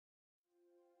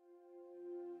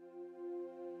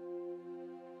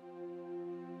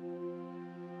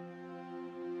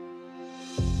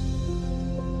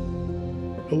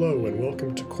Hello and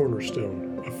welcome to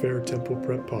Cornerstone, a Fair Temple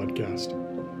Prep podcast.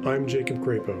 I'm Jacob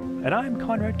Crapo. And I'm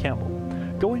Conrad Campbell.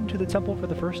 Going to the temple for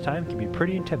the first time can be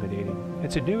pretty intimidating.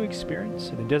 It's a new experience,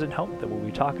 and it doesn't help that when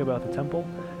we talk about the temple,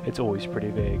 it's always pretty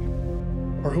vague.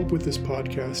 Our hope with this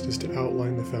podcast is to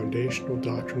outline the foundational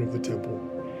doctrine of the temple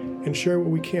and share what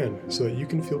we can so that you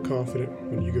can feel confident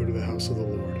when you go to the house of the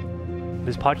Lord.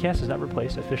 This podcast does not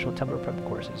replace official temple prep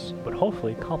courses, but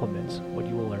hopefully complements what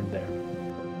you will learn there.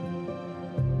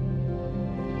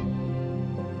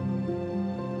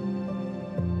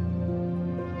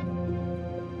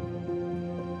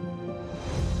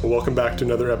 Welcome back to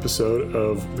another episode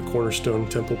of the Cornerstone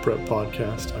Temple Prep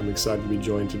Podcast. I'm excited to be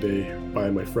joined today by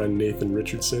my friend Nathan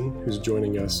Richardson, who's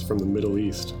joining us from the Middle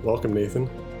East. Welcome, Nathan.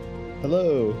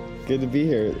 Hello. Good to be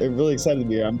here. I'm really excited to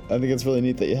be here. I think it's really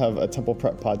neat that you have a Temple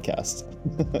Prep podcast.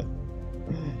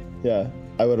 Yeah,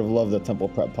 I would have loved a Temple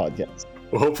Prep podcast.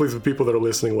 Well, hopefully the people that are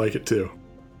listening like it too.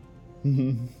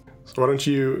 Mm-hmm. So why don't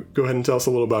you go ahead and tell us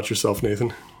a little about yourself,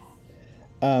 Nathan?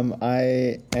 I'm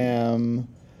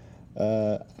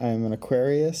an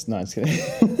Aquarius. No, I'm just kidding.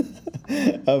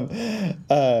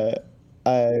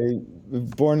 I was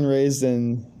born and raised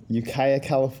in Ukiah,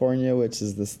 California, which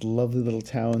is this lovely little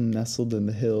town nestled in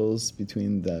the hills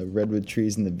between the redwood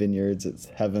trees and the vineyards. It's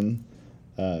heaven.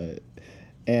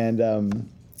 And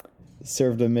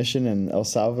served a mission in El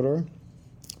Salvador,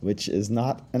 which is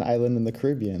not an island in the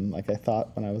Caribbean like I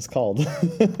thought when I was called.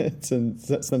 It's in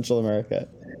Central America.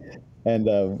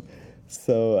 And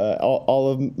So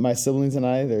all of my siblings and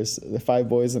I, there's the 5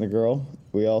 boys and a girl,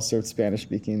 we all served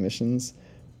Spanish-speaking missions,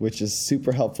 which is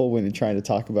super helpful when you're trying to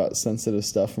talk about sensitive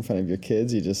stuff in front of your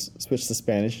kids. You just switch to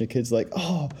Spanish, and your kid's like,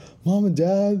 "Oh, Mom and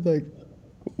Dad, like,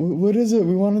 what is it?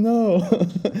 We want to know."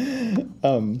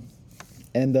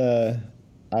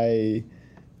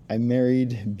 I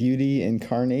married Beauty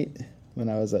Incarnate when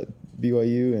I was at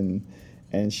BYU,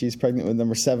 and she's pregnant with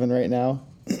number 7 right now,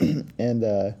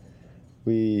 and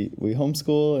we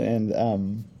homeschool,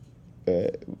 and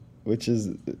which is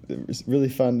really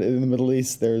fun. In the Middle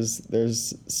East,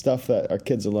 there's stuff that our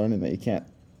kids are learning that you can't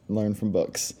learn from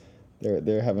books.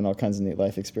 They're having all kinds of neat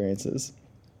life experiences,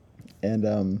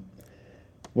 and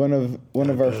one of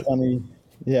our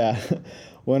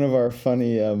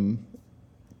funny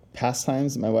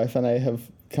pastimes my wife and I have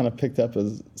kind of picked up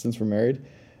since we're married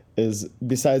is,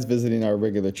 besides visiting our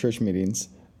regular church meetings,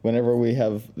 whenever we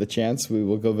have the chance, we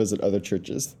will go visit other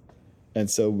churches. And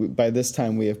so by this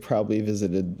time, we have probably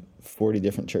visited 40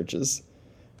 different churches.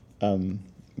 And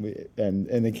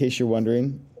in case you're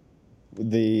wondering,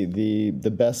 the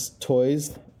best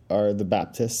toys are the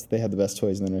Baptists. They have the best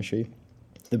toys in the nursery.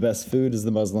 The best food is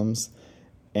the Muslims.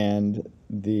 And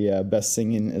the best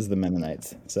singing is the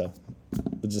Mennonites. So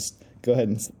we'll just go ahead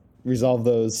and resolve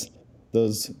those.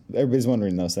 Everybody's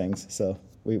wondering those things. So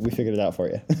we figured it out for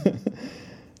you.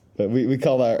 But we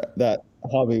call that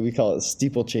hobby, we call it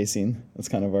steeple chasing. That's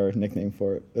kind of our nickname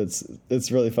for it.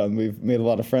 It's really fun. We've made a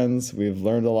lot of friends. We've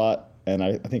learned a lot, and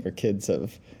I think our kids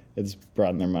it's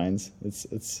broadened their minds.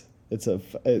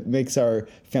 It makes our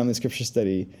family scripture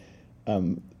study,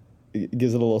 it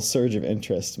gives it a little surge of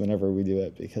interest whenever we do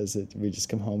it, because we just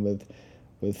come home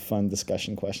with fun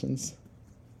discussion questions.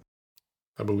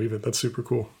 I believe it. That's super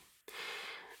cool.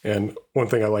 And one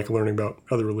thing I like learning about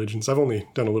other religions, I've only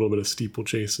done a little bit of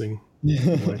steeplechasing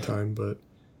in my time, but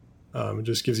it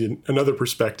just gives you another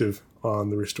perspective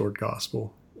on the restored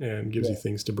gospel and gives you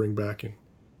things to bring back and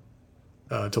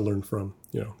to learn from.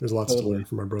 There's lots to learn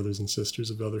from our brothers and sisters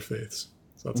of other faiths.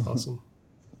 So that's awesome.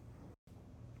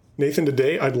 Nathan,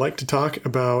 today I'd like to talk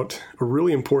about a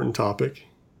really important topic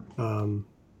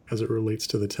as it relates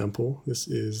to the temple. This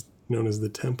is known as the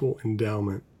temple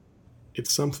endowment.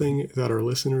 It's something that our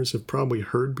listeners have probably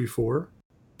heard before,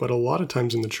 but a lot of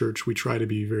times in the church, we try to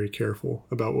be very careful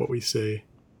about what we say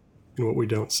and what we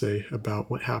don't say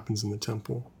about what happens in the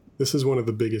temple. This is one of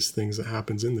the biggest things that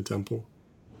happens in the temple,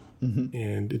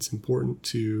 and it's important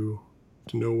to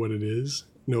know what it is,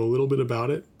 know a little bit about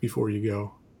it before you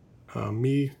go.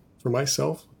 For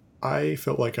myself, I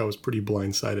felt like I was pretty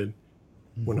blindsided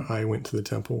when I went to the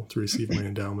temple to receive my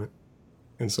endowment.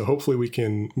 And so hopefully we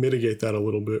can mitigate that a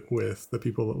little bit with the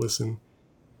people that listen,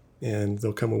 and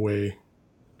they'll come away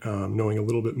knowing a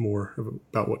little bit more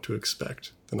about what to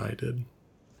expect than I did.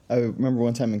 I remember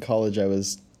one time in college, I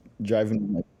was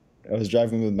driving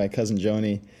with my cousin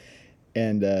Joni,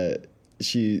 and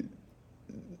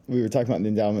we were talking about the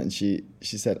endowment, and she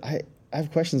said, I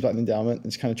have questions about the endowment,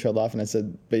 and she kind of trailed off, and I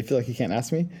said, "But you feel like you can't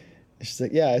ask me?" And she's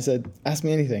like, "Yeah." I said, "Ask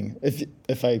me anything.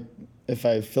 If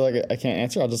I feel like I can't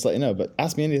answer, I'll just let you know, but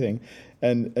ask me anything."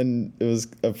 And it was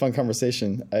a fun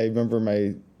conversation. I remember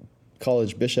my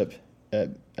college bishop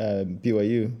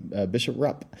BYU, Bishop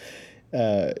Rupp.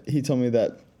 He told me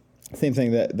that same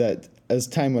thing, that as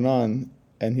time went on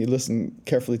and he listened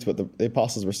carefully to what the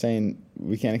apostles were saying,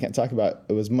 we can't talk about,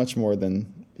 it was much more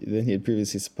than he had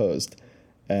previously supposed.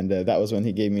 And that was when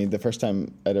he gave me the first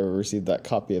time I'd ever received that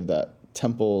copy of that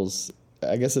temple's,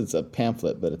 I guess it's a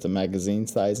pamphlet, but it's a magazine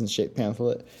size and shape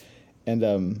pamphlet.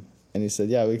 And he said,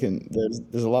 yeah, we can,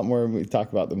 there's a lot more we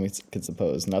talk about than we could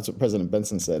suppose. And that's what President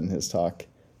Benson said in his talk.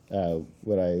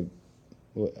 What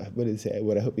did he say?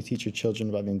 What I hope you teach your children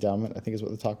about the endowment, I think is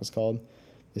what the talk was called.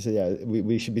 He said, yeah,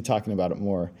 we should be talking about it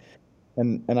more.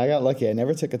 And I got lucky. I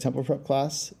never took a temple prep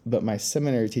class, but my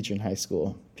seminary teacher in high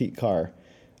school, Pete Carr,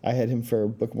 I had him for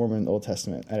Book of Mormon and Old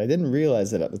Testament. And I didn't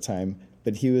realize it at the time,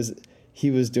 but he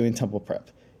was doing temple prep.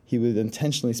 He would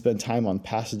intentionally spend time on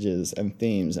passages and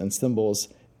themes and symbols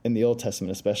in the Old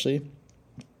Testament especially,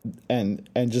 and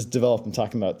just develop them,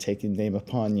 talking about taking name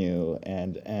upon you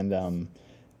and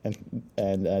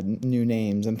new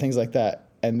names and things like that.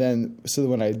 And then, so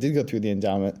when I did go through the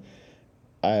endowment,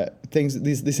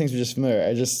 these things were just familiar.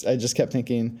 I just kept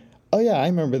thinking, oh yeah, I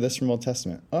remember this from Old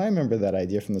Testament. Oh, I remember that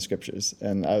idea from the scriptures.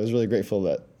 And I was really grateful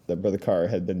that Brother Carr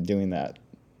had been doing that.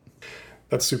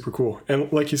 That's super cool.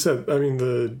 And like you said, I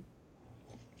mean,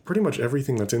 pretty much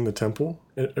everything that's in the temple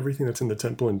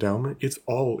endowment, it's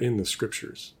all in the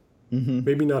scriptures. Mm-hmm.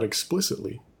 Maybe not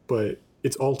explicitly, but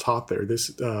it's all taught there.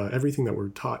 Everything that we're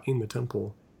taught in the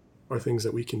temple are things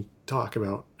that we can talk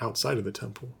about outside of the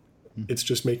temple. Mm-hmm. It's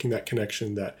just making that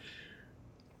connection that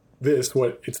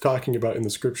what it's talking about in the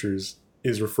scriptures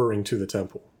is referring to the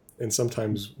temple. And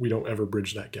sometimes we don't ever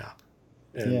bridge that gap.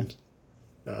 And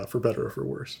for better or for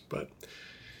worse. But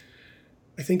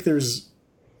I think there's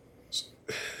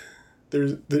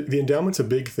the endowment's a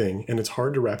big thing, and it's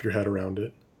hard to wrap your head around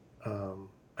it.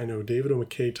 I know David O.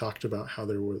 McKay talked about how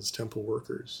there was temple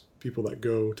workers, people that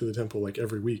go to the temple like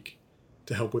every week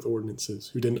to help with ordinances,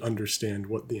 who didn't understand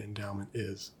what the endowment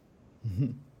is.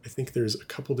 Mm-hmm. I think there's a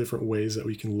couple different ways that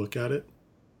we can look at it,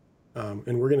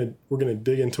 and we're gonna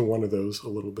dig into one of those a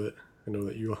little bit. I know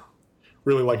that you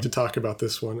really like to talk about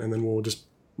this one, and then we'll just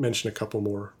mention a couple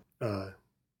more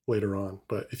later on.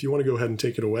 But if you want to go ahead and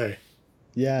take it away.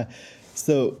 Yeah.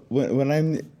 So when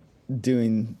I'm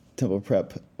doing temple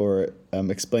prep or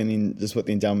explaining just what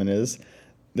the endowment is,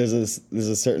 there's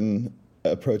a certain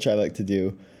approach I like to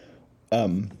do.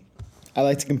 I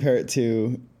like to compare it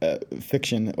to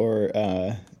fiction or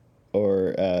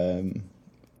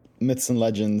myths and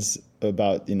legends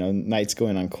about knights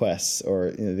going on quests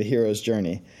or the hero's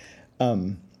journey.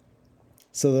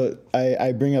 So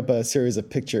I bring up a series of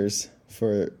pictures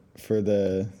for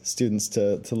the students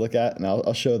to look at, and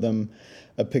I'll show them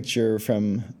a picture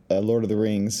from Lord of the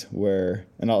Rings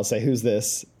and I'll say, who's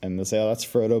this? And they'll say, oh, that's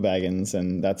Frodo Baggins,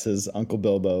 and that's his Uncle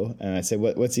Bilbo. And I say,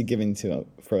 what's he giving to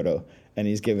Frodo? And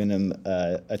he's giving him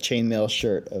a chainmail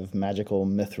shirt of magical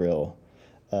mithril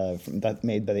that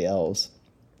made by the elves.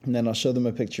 And then I'll show them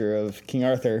a picture of King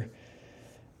Arthur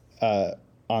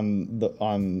on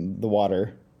the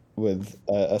water with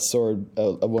a sword,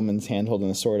 a woman's hand holding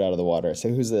a sword out of the water. So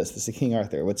who's this? This is King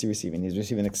Arthur. What's he receiving? He's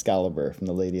receiving Excalibur from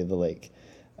the Lady of the Lake.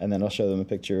 And then I'll show them a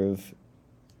picture of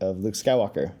Luke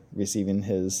Skywalker receiving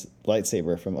his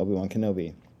lightsaber from Obi-Wan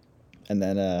Kenobi. And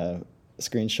then a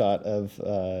screenshot of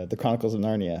the Chronicles of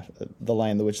Narnia, The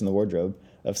Lion, the Witch, and the Wardrobe,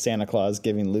 of Santa Claus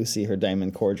giving Lucy her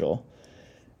diamond cordial.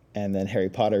 And then Harry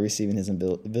Potter receiving his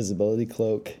invisibility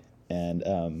cloak.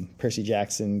 And Percy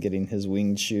Jackson getting his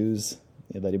winged shoes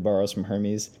that he borrows from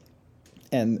Hermes.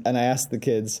 And I asked the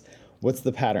kids, what's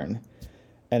the pattern?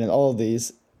 And in all of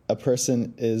these, a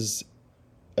person has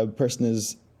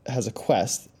a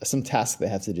quest, some task they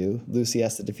have to do. Lucy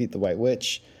has to defeat the White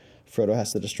Witch. Frodo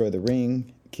has to destroy the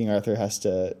ring. King Arthur has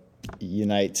to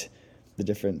unite the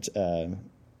different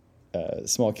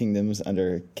small kingdoms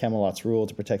under Camelot's rule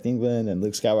to protect England. And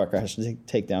Luke Skywalker has to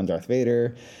take down Darth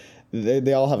Vader.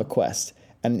 They all have a quest.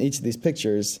 And in each of these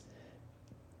pictures,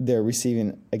 they're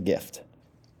receiving a gift.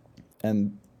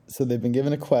 And so they've been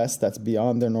given a quest that's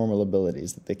beyond their normal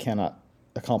abilities that they cannot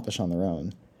accomplish on their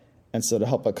own. And so to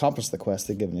help accomplish the quest,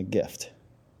 they're given a gift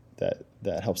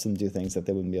that helps them do things that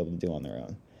they wouldn't be able to do on their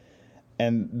own.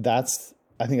 And I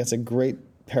think that's a great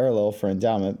parallel for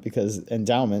endowment, because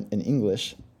endowment in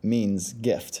English means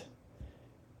gift.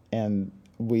 And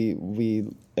we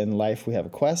in life, we have a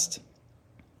quest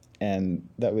and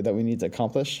that we need to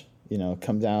accomplish,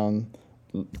 come down,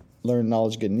 learn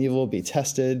knowledge, good and evil, be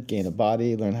tested, gain a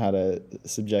body, learn how to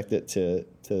subject it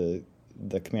to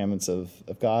the commandments of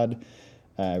God,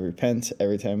 repent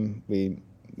every time we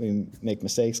make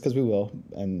mistakes, because we will,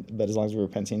 but as long as we're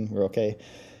repenting, we're okay.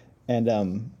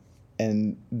 And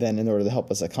And then in order to help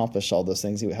us accomplish all those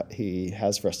things he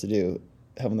has for us to do,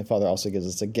 Heavenly Father also gives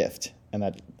us a gift,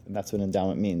 and that's what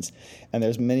endowment means. And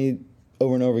there's many,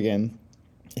 over and over again,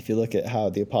 if you look at how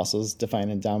the apostles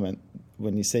define endowment,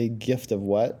 when you say gift of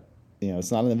what,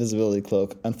 it's not an invisibility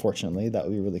cloak, unfortunately. That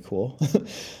would be really cool.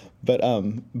 But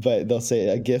they'll say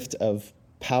a gift of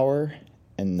power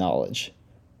and knowledge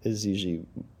is usually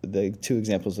the two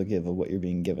examples they'll give of what you're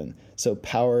being given. So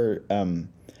power,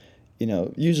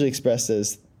 usually expressed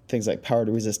as things like power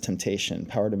to resist temptation,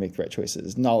 power to make the right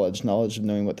choices, knowledge of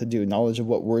knowing what to do, knowledge of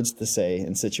what words to say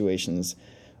in situations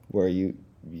where you're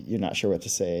not sure what to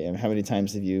say. And how many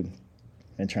times have you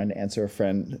been trying to answer a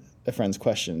friend's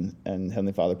question, and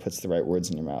Heavenly Father puts the right words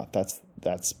in your mouth?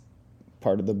 That's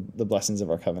part of the blessings of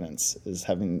our covenants, is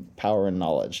having power and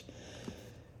knowledge.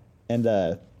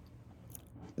 And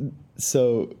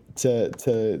so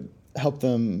to help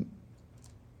them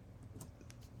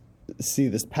see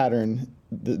this pattern,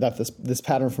 this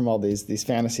pattern from all these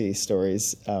fantasy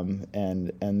stories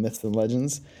and myths and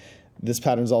legends, this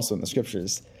pattern is also in the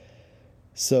scriptures.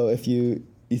 So if you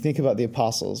think about the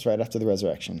apostles right after the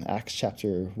resurrection, Acts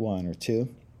chapter 1 or 2,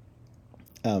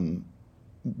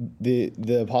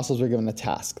 the apostles were given a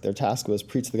task. Their task was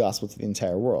preach the gospel to the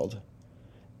entire world.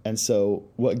 And so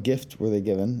what gift were they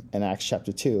given in Acts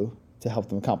chapter 2 to help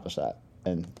them accomplish that?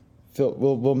 And Phil,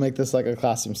 we'll make this like a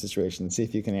classroom situation and see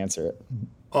if you can answer it.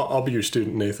 I'll be your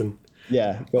student, Nathan.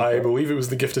 Yeah. I believe it was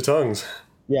the gift of tongues.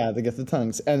 Yeah, the gift of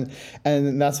tongues. And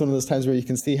that's one of those times where you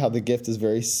can see how the gift is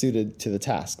very suited to the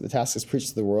task. The task is preach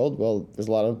to the world. Well, there's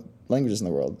a lot of languages in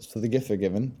the world. So the gift they're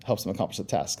given helps them accomplish the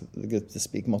task, the gift to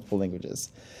speak multiple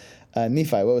languages.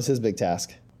 Nephi, what was his big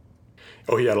task?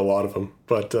 Oh, he had a lot of them.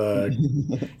 But,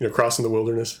 crossing the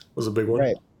wilderness was a big one.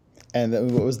 Right.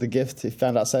 And what was the gift he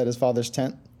found outside his father's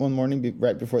tent one morning,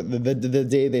 right before the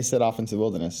day they set off into the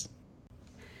wilderness?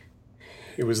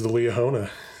 It was the Liahona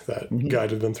that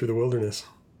guided them through the wilderness.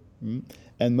 Mm-hmm.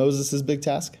 And Moses' big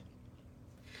task?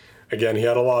 Again, he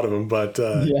had a lot of them, but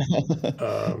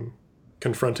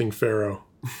confronting Pharaoh.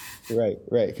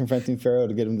 Right. Confronting Pharaoh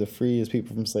to get him to free his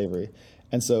people from slavery.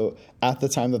 And so at the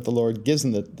time that the Lord gives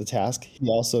him the task, he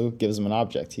also gives him an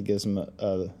object. He gives him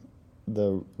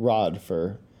the rod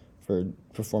for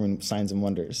performing signs and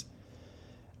wonders.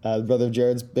 The brother of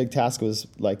Jared's big task was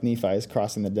like Nephi's,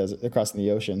 crossing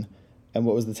the ocean. And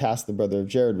what was the task the brother of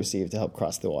Jared received to help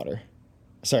cross the water?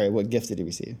 Sorry, what gift did he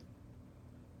receive?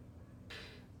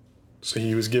 So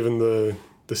he was given the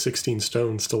 16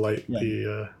 stones to light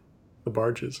the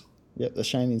barges. Yep, the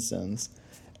shining stones.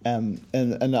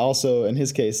 And also, in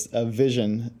his case, a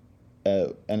vision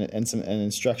and some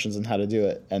instructions on how to do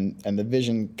it. And the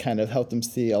vision kind of helped him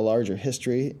see a larger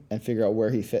history and figure out where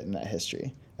he fit in that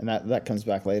history. And that comes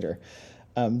back later.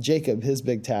 Jacob, his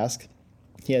big task,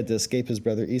 he had to escape his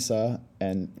brother Esau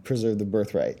and preserve the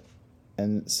birthright.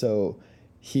 And so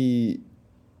he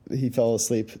fell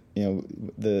asleep.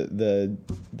 The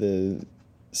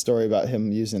story about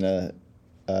him using a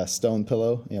stone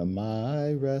pillow,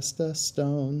 my rest a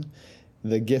stone.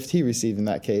 The gift he received in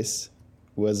that case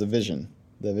was a vision,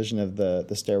 the vision of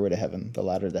the stairway to heaven, the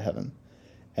ladder to heaven,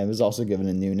 and was also given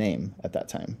a new name at that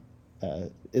time,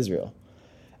 Israel.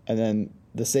 And then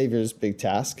the Savior's big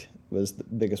task was the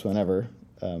biggest one ever,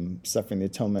 suffering the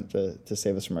atonement to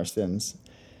save us from our sins.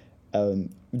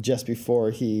 Just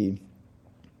before near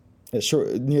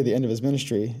the end of his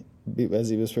ministry, as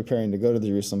he was preparing to go to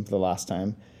Jerusalem for the last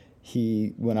time,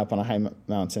 he went up on a high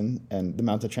mountain, and the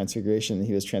Mount of Transfiguration, and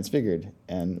he was transfigured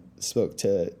and spoke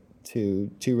to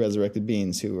two resurrected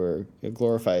beings who were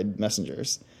glorified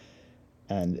messengers.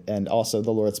 And also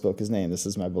the Lord spoke his name, "This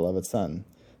is my beloved son."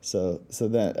 So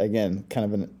then, again,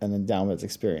 kind of an endowment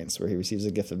experience where he receives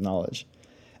a gift of knowledge.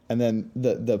 And then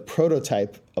the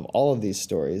prototype of all of these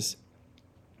stories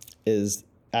is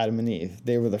Adam and Eve.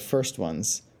 They were the first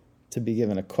ones to be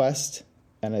given a quest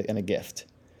and a gift.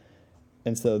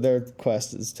 And so their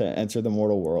quest is to enter the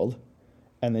mortal world.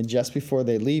 And then just before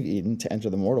they leave Eden to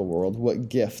enter the mortal world, what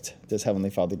gift does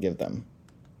Heavenly Father give them?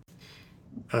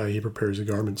 He prepares the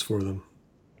garments for them.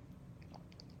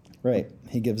 Right.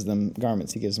 He gives them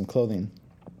garments. He gives them clothing.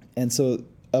 And so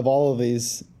of all of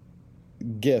these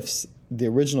gifts, the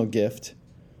original gift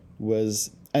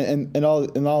was, and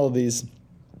all of these,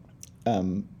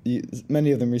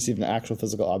 many of them received an actual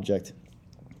physical object,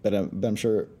 but I'm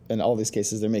sure in all these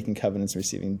cases they're making covenants,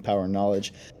 receiving power and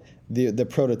knowledge. The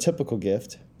prototypical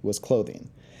gift was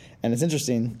clothing. And it's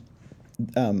interesting,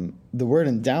 the word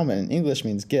endowment in English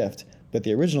means gift, but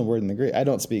the original word in the Greek, I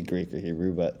don't speak Greek or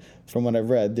Hebrew, but from what I've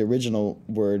read, the original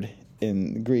word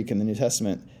in Greek in the New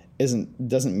Testament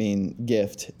doesn't mean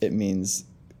gift, it means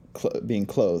being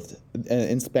clothed.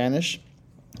 In Spanish,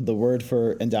 the word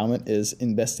for endowment is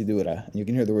investidura. And you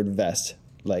can hear the word vest,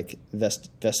 like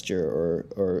vesture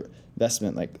or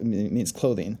vestment, like it means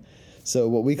clothing. So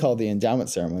what we call the endowment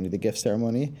ceremony, the gift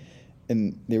ceremony,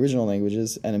 in the original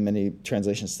languages and in many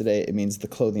translations today, it means the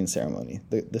clothing ceremony,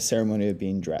 the ceremony of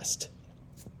being dressed.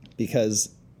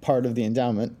 Because part of the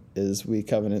endowment is we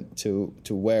covenant to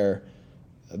wear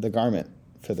the garment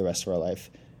for the rest of our life.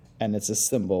 And it's a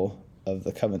symbol of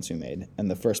the covenants we made. And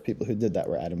the first people who did that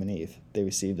were Adam and Eve. They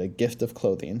received a gift of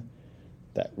clothing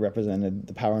that represented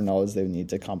the power and knowledge they would need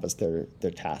to accomplish their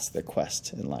task, their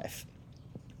quest in life.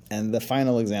 And the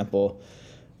final example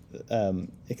I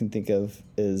can think of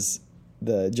is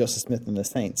the Joseph Smith and the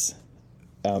Saints.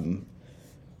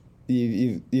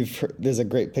 You've heard, there's a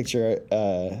great picture.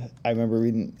 I remember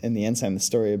reading in the Ensign the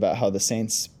story about how the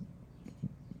Saints,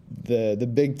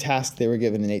 the big task they were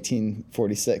given in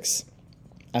 1846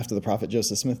 after the prophet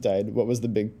Joseph Smith died. What was the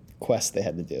big quest they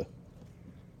had to do?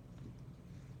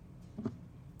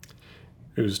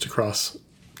 It was to cross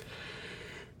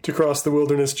the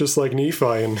wilderness just like Nephi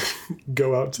and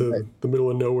go out to the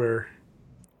middle of nowhere,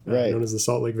 known as the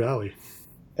Salt Lake Valley.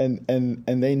 And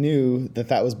they knew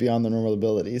that was beyond their normal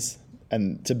abilities,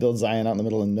 and to build Zion out in the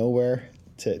middle of nowhere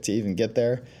to even get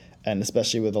there, and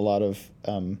especially with a lot of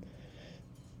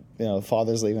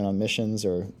fathers leaving on missions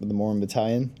or the Mormon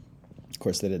Battalion. Of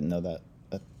course, they didn't know that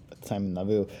at the time in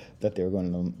Nauvoo that they were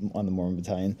going on the Mormon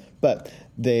Battalion, but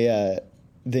they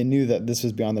knew that this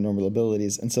was beyond their normal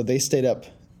abilities, and so they stayed up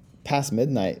past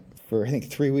midnight for I think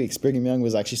 3 weeks. Brigham Young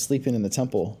was actually sleeping in the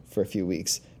temple for a few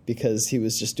weeks because he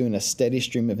was just doing a steady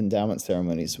stream of endowment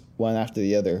ceremonies, one after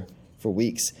the other, for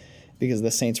weeks, because the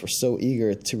saints were so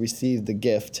eager to receive the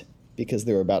gift because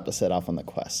they were about to set off on the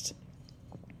quest.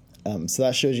 So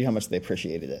that shows you how much they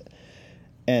appreciated it.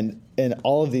 And in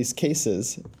all of these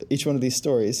cases, each one of these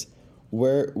stories,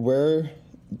 where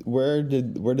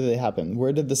did they happen?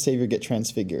 Where did the Savior get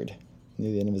transfigured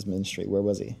near the end of his ministry? Where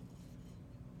was he?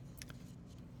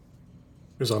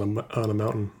 It was on a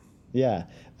mountain. Yeah.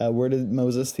 Where did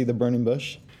Moses see the burning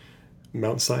bush?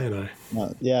 Mount Sinai.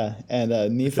 Yeah.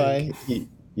 And Nephi,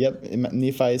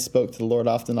 Nephi spoke to the Lord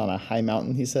often on a high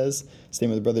mountain, he says.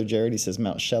 Same with Brother Jared, he says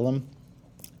Mount Shelem.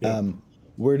 Yeah.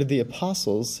 Where did the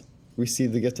apostles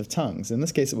receive the gift of tongues? In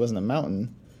this case, it wasn't a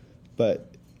mountain,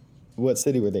 but what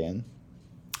city were they in?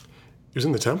 It was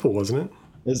in the temple, wasn't it?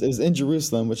 It was in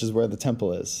Jerusalem, which is where the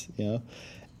temple is,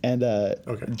 And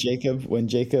Jacob, when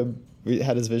Jacob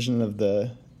had his vision of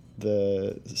the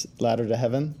ladder to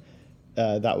heaven,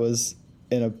 that was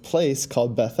in a place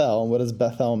called Bethel. And what does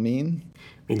Bethel mean?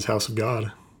 It means house of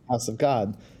God. House of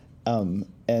God.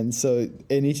 And so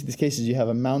in each of these cases, you have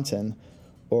a mountain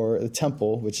or a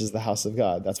temple, which is the house of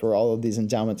God. That's where all of these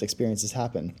endowment experiences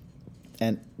happen.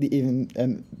 And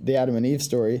the Adam and Eve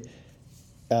story,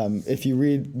 if you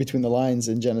read between the lines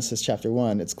in Genesis chapter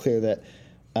 1, it's clear that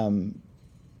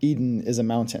Eden is a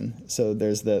mountain. So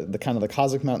there's the kind of the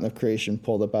cosmic mountain of creation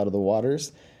pulled up out of the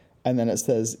waters. And then it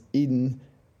says Eden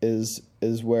is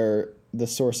where the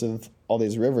source of all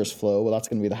these rivers flow. Well, that's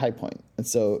going to be the high point. And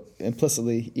so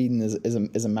implicitly, Eden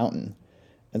is a mountain.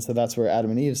 And so that's where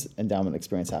Adam and Eve's endowment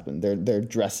experience happened. They're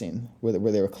dressing where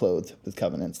they were clothed with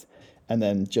covenants. And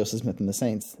then Joseph Smith and the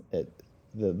Saints,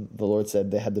 the Lord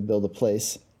said they had to build a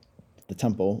place, the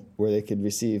temple, where they could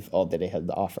receive all that they had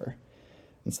to offer.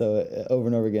 And so over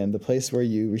and over again, the place where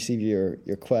you receive your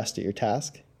quest or your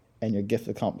task and your gift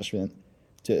accomplishment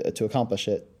to accomplish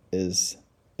it is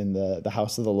in the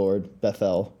house of the Lord,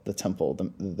 Bethel, the temple,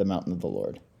 the mountain of the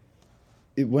Lord.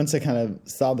 Once I kind of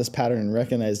saw this pattern and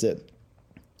recognized it,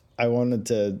 I wanted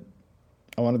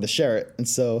to share it. And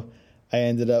so I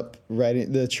ended up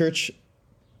writing. The church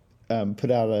put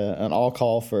out an all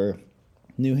call for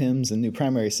new hymns and new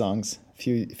primary songs a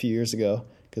few years ago,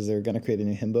 because they were going to create a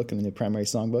new hymn book and a new primary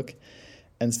song book.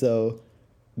 And so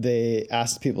they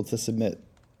asked people to submit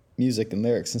music and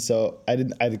lyrics. And so I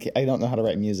don't know how to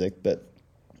write music, but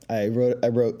I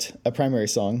wrote a primary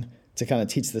song to kind of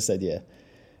teach this idea.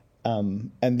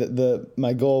 And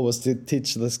my goal was to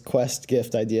teach this quest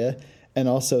gift idea, and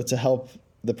also to help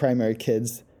the primary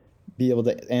kids be able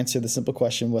to answer the simple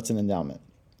question, what's an endowment?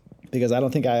 Because I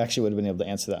don't think I actually would have been able to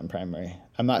answer that in primary.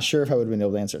 I'm not sure if I would have been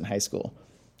able to answer it in high school.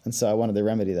 And so I wanted to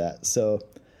remedy that. So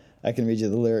I can read you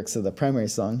the lyrics of the primary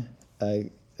song.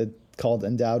 It's called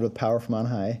Endowed with Power from on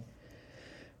High.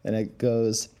 And it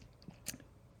goes,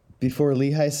 before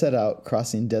Lehi set out,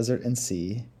 crossing desert and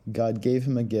sea, God gave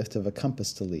him a gift of a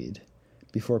compass to lead.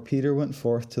 Before Peter went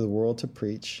forth to the world to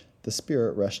preach, the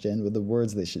Spirit rushed in with the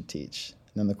words they should teach.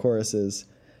 And then the chorus is,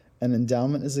 an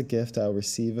endowment is a gift I'll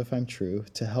receive if I'm true,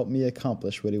 to help me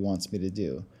accomplish what he wants me to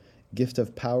do. Gift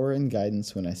of power and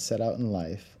guidance when I set out in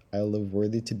life, I'll live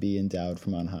worthy to be endowed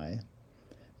from on high.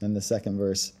 Then the second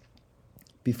verse.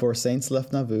 Before saints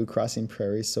left Nauvoo, crossing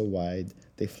prairies so wide,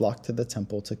 they flocked to the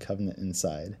temple to covenant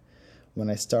inside. When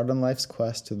I start on life's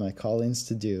quest with my callings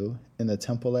to do, in the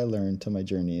temple I learn till my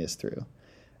journey is through.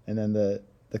 And then the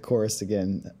chorus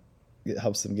again, it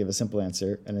helps them give a simple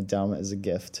answer. An endowment is a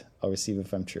gift I'll receive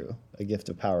if I'm true, a gift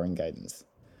of power and guidance.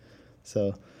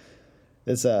 So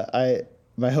it's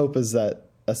my hope is that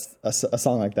a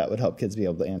song like that would help kids be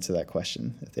able to answer that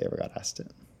question if they ever got asked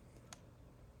it.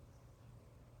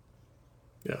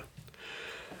 Yeah.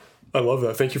 I love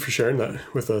that. Thank you for sharing that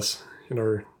with us. And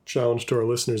our challenge to our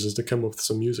listeners is to come up with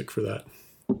some music for that.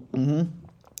 Mm-hmm.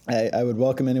 I would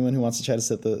welcome anyone who wants to try to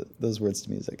set those words to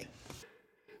music.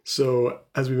 So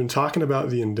as we've been talking about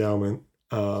the endowment,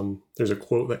 there's a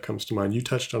quote that comes to mind. You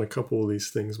touched on a couple of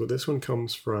these things, but this one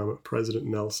comes from President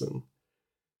Nelson.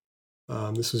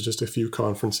 This was just a few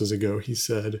conferences ago. He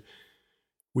said,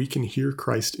 "We can hear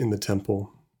Christ in the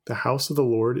temple. The house of the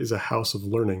Lord is a house of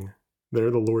learning. There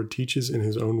the Lord teaches in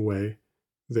his own way.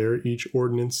 There each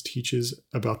ordinance teaches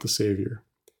about the Savior.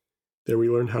 There we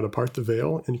learn how to part the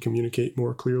veil and communicate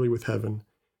more clearly with heaven.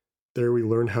 There we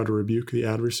learn how to rebuke the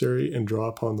adversary and draw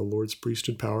upon the Lord's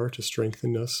priesthood power to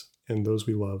strengthen us and those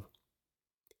we love.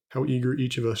 How eager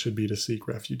each of us should be to seek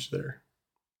refuge there."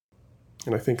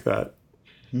 And I think that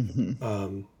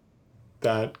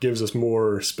that gives us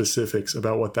more specifics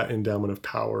about what that endowment of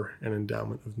power and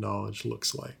endowment of knowledge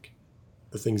looks like.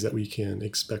 The things that we can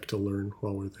expect to learn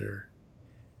while we're there.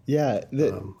 Yeah.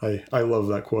 I love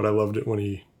that quote. I loved it when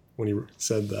he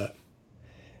said that.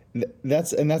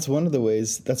 That's one of the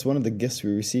ways, that's one of the gifts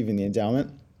we receive in the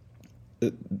endowment,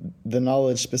 the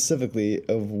knowledge specifically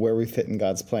of where we fit in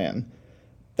God's plan.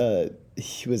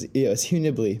 Hugh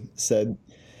Nibley said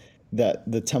that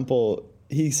the temple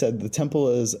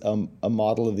is a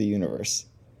model of the universe.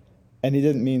 And he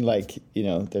didn't mean like,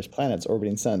 there's planets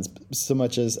orbiting suns, so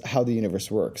much as how the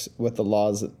universe works, what the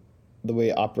laws, the way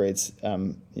it operates,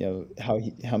 how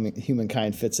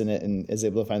humankind fits in it and is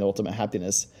able to find ultimate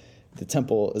happiness. The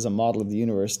temple is a model of the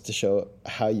universe to show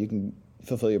how you can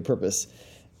fulfill your purpose.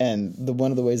 And one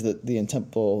of the ways that the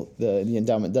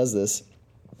endowment does this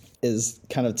is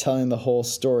kind of telling the whole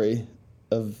story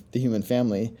of the human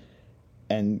family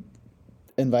and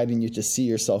inviting you to see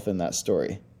yourself in that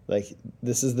story. Like,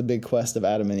 this is the big quest of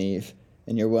Adam and Eve,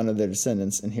 and you're one of their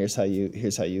descendants, and here's how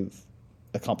you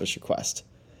accomplish your quest.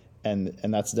 And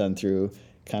that's done through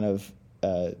kind of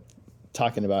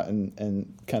talking about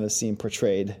and kind of seeing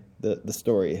portrayed the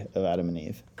story of Adam and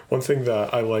Eve. One thing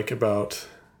that I like about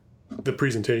the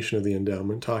presentation of the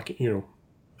endowment,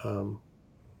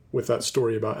 with that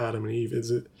story about Adam and Eve, is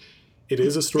it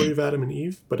is a story of Adam and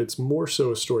Eve, but it's more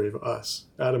so a story of us.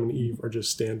 Adam and Eve are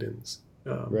just stand-ins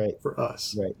for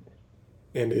us. Right.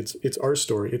 And it's our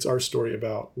story. It's our story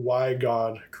about why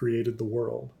God created the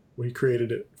world. Well, he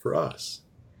created it for us.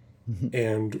 Mm-hmm.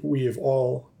 And we have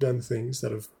all done things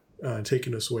that have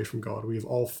taken us away from God. We have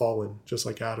all fallen, just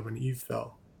like Adam and Eve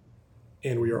fell.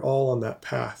 And we are all on that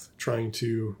path trying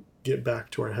to get back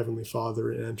to our Heavenly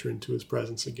Father and enter into his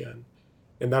presence again.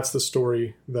 And that's the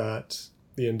story that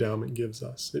the endowment gives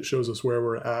us. It shows us where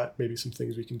we're at, maybe some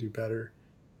things we can do better,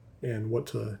 and what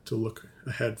to look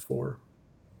ahead for.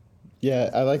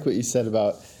 Yeah, I like what you said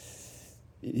about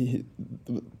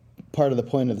part of the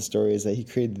point of the story is that he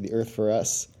created the earth for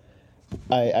us.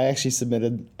 I actually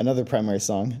submitted another primary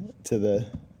song to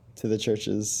the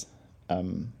church's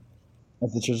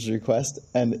request,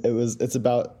 and it's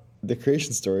about the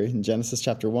creation story in Genesis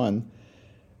chapter 1,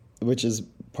 which is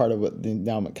part of what the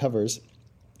endowment covers.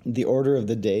 The order of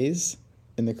the days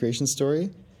in the creation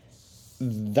story,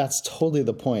 that's totally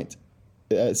the point.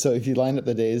 So if you line up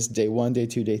the days, day 1, day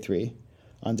 2, day 3.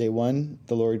 On day 1,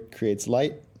 the Lord creates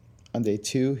light. On day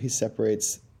 2, he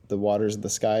separates the waters of the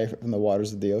sky from the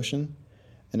waters of the ocean.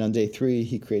 And on day 3,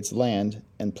 he creates land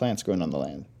and plants growing on the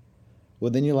land.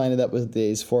 Well, then you line it up with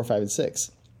days 4, 5, and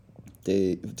 6.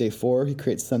 Day 4, he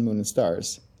creates sun, moon, and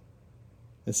stars.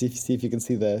 Let's see if you can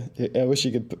see I wish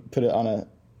you could put it on a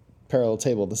parallel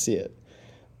table to see it.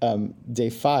 Day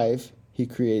 5, he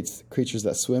creates creatures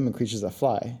that swim and creatures that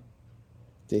fly.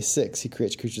 Day 6, he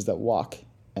creates creatures that walk,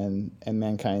 and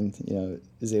mankind,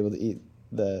 is able to eat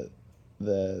the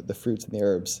fruits and the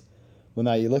herbs. Well,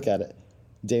 now you look at it.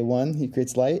 Day 1, he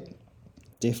creates light.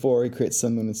 Day 4, he creates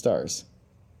sun, moon, and stars.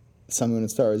 Sun, moon, and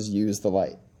stars use the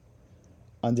light.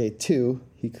 On day 2,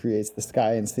 he creates the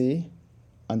sky and sea.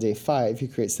 On day 5, he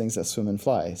creates things that swim and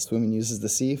fly. Swimming uses the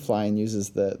sea, flying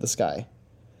uses the sky.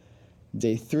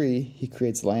 Day 3, he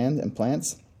creates land and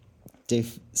plants. Day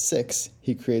 6,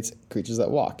 he creates creatures that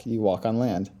walk. You walk on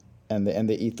land. and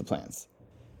they eat the plants.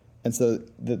 And so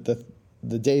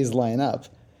the days line up.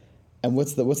 And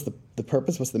what's the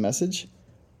purpose? What's the message?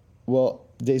 Well,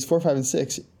 days 4, 5, and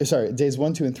 6. Days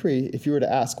 1, 2, and 3. If you were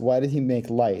to ask, why did he make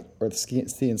light or the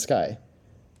sea and sky?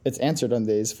 It's answered on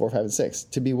days 4, 5, and 6.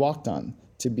 To be walked on,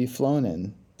 to be flown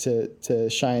in, to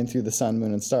shine through the sun,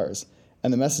 moon, and stars.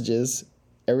 And the message is,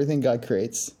 everything God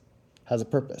creates has a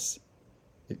purpose.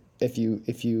 If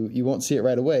you won't see it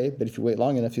right away, but if you wait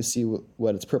long enough, you'll see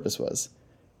what its purpose was.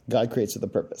 God creates with a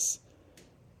purpose,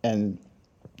 and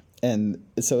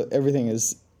so everything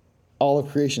is, all of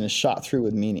creation is shot through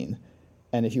with meaning.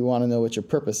 And if you want to know what your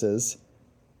purpose is,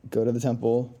 go to the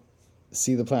temple,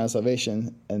 see the plan of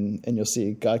salvation, and you'll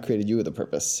see God created you with a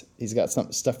purpose. He's got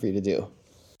some stuff for you to do.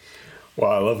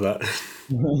 Wow, I love that.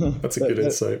 That's a good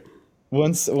insight.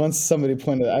 Once somebody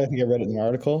pointed out, I think I read it in an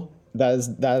article,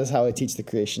 that is how I teach the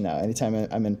creation now. Anytime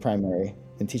I'm in primary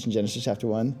and teaching Genesis chapter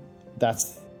 1,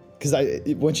 that's because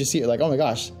once you see it, like, oh my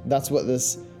gosh, that's what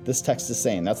this text is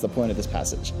saying. That's the point of this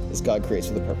passage, is God creates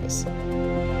with a purpose.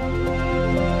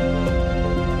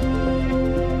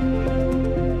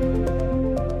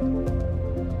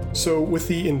 So with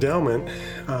the endowment,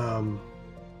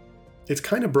 it's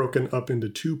kind of broken up into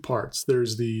two parts.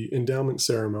 There's the endowment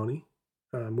ceremony,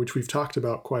 which we've talked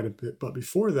about quite a bit. But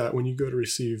before that, when you go to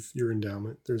receive your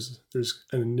endowment, there's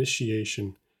an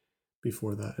initiation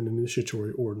before that, an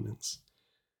initiatory ordinance.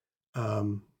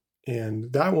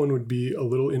 And that one would be a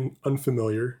little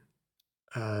unfamiliar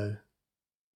to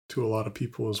a lot of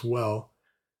people as well.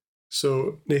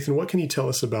 So, Nathan, what can you tell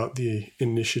us about the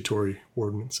initiatory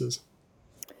ordinances?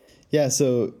 Yeah,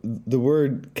 so the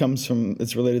word comes from,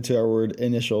 it's related to our word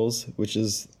initials, which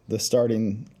is the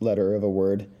starting letter of a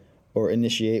word, or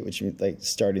initiate, which means like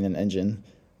starting an engine.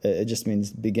 It just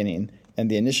means beginning. And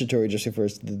the initiatory just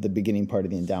refers to the beginning part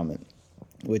of the endowment,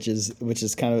 which is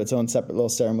kind of its own separate little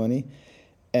ceremony.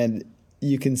 And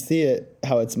you can see it,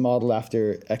 how it's modeled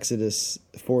after Exodus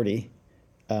 40,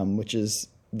 which is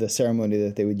the ceremony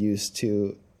that they would use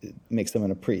to make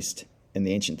someone a priest in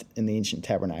the ancient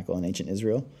tabernacle in ancient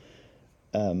Israel.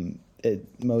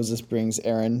 Moses brings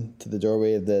Aaron to the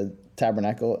doorway of the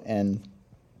tabernacle and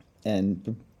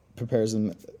prepares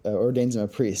him, ordains him a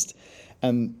priest.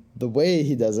 And the way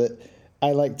he does it,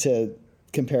 I like to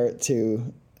compare it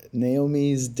to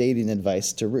Naomi's dating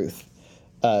advice to Ruth.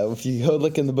 If you go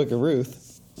look in the book of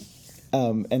Ruth,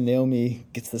 and Naomi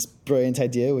gets this brilliant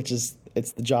idea, which is,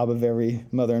 it's the job of every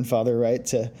mother and father, right,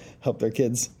 to help their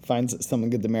kids find someone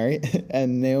good to marry.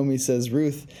 And Naomi says,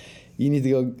 Ruth, you need to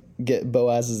go get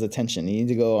Boaz's attention. You need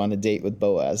to go on a date with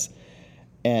Boaz.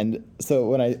 And so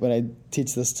when I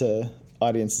teach this to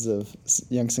audiences of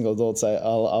young single adults,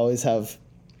 I'll always have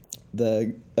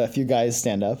a few guys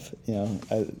stand up.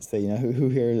 I say, who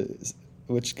here,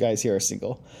 which guys here are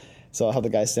single? So I'll have the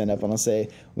guys stand up and I'll say,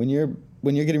 when you're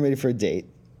getting ready for a date,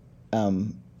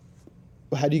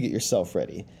 how do you get yourself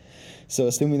ready? So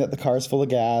assuming that the car is full of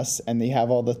gas and you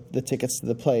have all the tickets to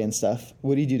the play and stuff,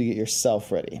 what do you do to get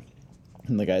yourself ready?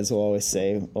 And the guys will always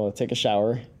say, well, I take a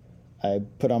shower, I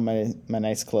put on my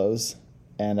nice clothes,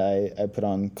 and I put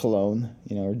on cologne,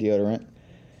 or deodorant.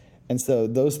 And so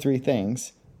those three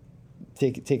things,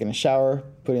 taking a shower,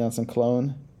 putting on some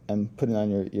cologne, and putting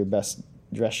on your best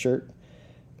dress shirt,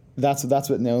 that's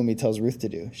what Naomi tells Ruth to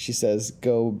do. She says,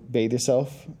 go bathe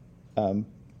yourself, and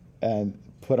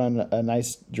put on a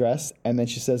nice dress, and then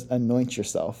she says, anoint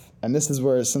yourself. And this is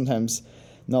where sometimes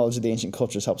knowledge of the ancient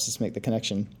cultures helps us make the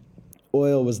connection.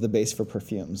 Oil was the base for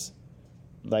perfumes.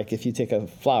 Like if you take a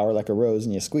flower like a rose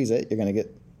and you squeeze it, you're going to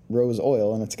get rose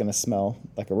oil, and it's going to smell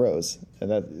like a rose. And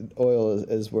that oil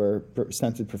is where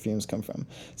scented perfumes come from.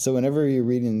 So whenever you're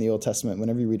reading the Old Testament,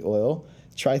 whenever you read oil,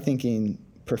 try thinking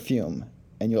perfume,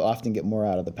 and you'll often get more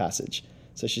out of the passage.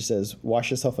 So she says,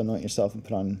 wash yourself, anoint yourself, and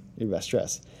put on your best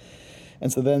dress.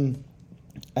 And so then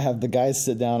I have the guys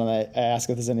sit down, and I ask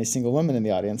if there's any single women in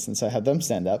the audience, and so I have them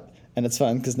stand up. And it's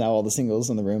fun because now all the singles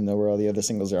in the room know where all the other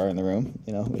singles are in the room,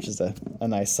 which is a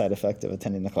nice side effect of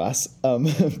attending the class.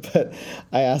 But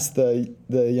I asked the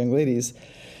young ladies,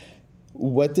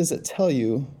 what does it tell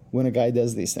you when a guy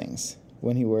does these things,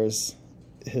 when he wears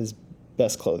his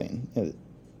best clothing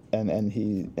and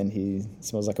he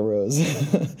smells like a rose?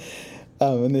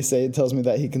 And they say, it tells me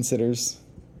that he considers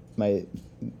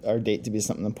our date to be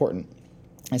something important.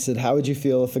 I said, how would you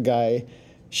feel if a guy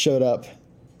showed up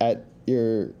at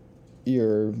your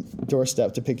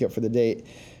doorstep to pick you up for the date,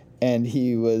 and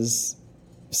he was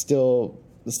still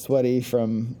sweaty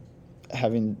from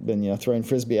having been throwing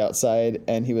frisbee outside,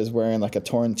 and he was wearing like a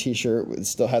torn t-shirt that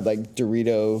still had like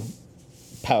Dorito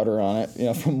powder on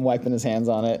it, from wiping his hands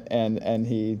on it, and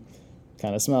he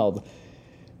kind of smelled?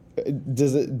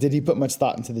 Did he put much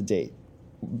thought into the date?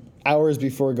 Hours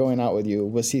before going out with you,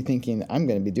 was he thinking, I'm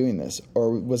going to be doing this?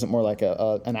 Or was it more like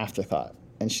an afterthought?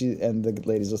 And the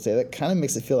ladies will say that kind of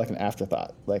makes it feel like an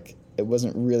afterthought. Like it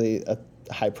wasn't really a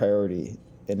high priority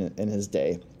in his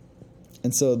day.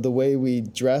 And so the way we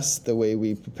dress, the way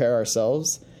we prepare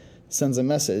ourselves sends a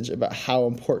message about how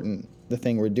important the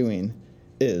thing we're doing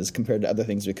is compared to other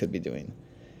things we could be doing.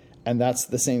 And that's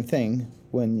the same thing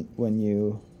when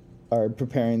you are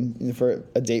preparing for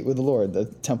a date with the Lord. The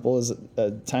temple is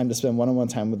a time to spend one-on-one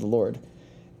time with the Lord.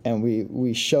 And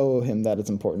we show him that it's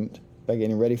important by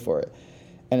getting ready for it.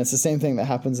 And it's the same thing that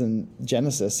happens in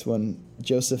Genesis when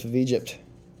Joseph of Egypt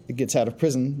gets out of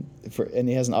prison and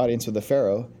he has an audience with the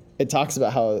Pharaoh. It talks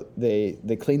about how they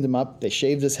cleaned him up, they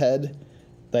shaved his head,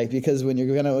 because when you're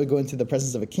going to go into the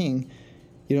presence of a king,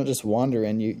 you don't just wander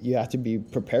in. You have to be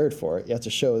prepared for it. You have to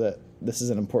show that this is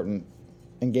an important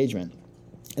engagement.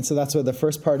 And so that's where the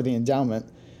first part of the endowment,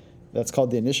 that's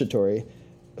called the initiatory,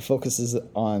 focuses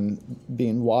on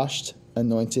being washed,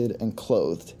 anointed, and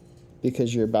clothed,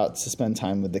 because you're about to spend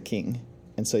time with the king.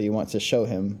 And so you want to show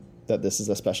him that this is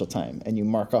a special time. And you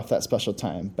mark off that special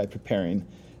time by preparing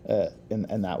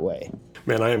in that way.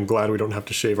 Man, I am glad we don't have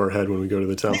to shave our head when we go to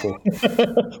the temple.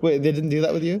 Wait, they didn't do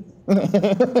that with you?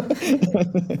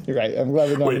 You're right. I'm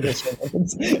glad we don't have to shave our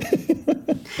heads.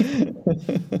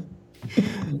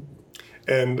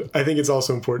 And I think it's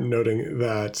also important noting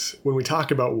that when we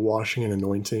talk about washing and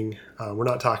anointing, we're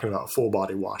not talking about full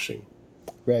body washing.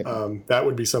 Right. That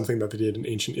would be something that they did in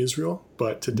ancient Israel,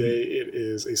 but today it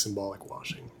is a symbolic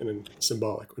washing and a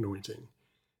symbolic anointing.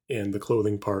 And the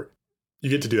clothing part, you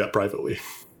get to do that privately.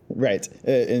 Right,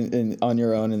 on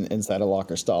your own and inside a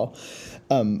locker stall.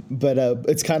 But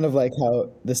it's kind of like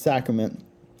how the sacrament,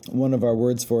 one of our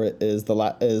words for it is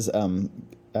not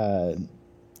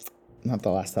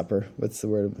the Last Supper. What's the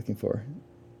word I'm looking for?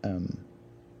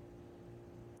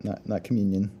 Not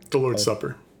communion. The Lord's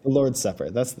Supper. The Lord's Supper.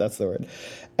 That's the word.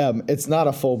 It's not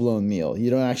a full-blown meal.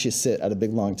 You don't actually sit at a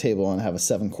big long table and have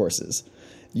 7 courses.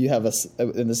 You have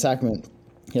in the sacrament,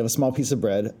 you have a small piece of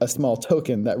bread, a small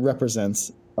token that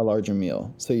represents a larger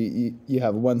meal. So you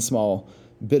have one small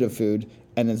bit of food,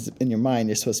 and in your mind,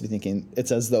 you're supposed to be thinking,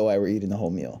 it's as though I were eating the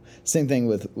whole meal. Same thing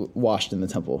with washed in the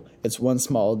temple. It's one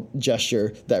small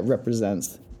gesture that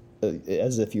represents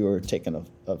as if you were taking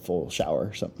a full shower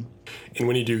or something. And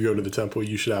when you do go to the temple,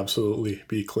 you should absolutely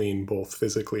be clean, both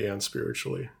physically and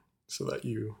spiritually, so that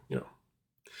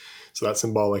so that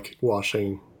symbolic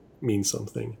washing means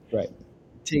something. Right.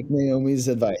 Take Naomi's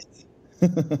advice.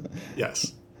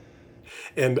 Yes.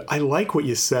 And I like what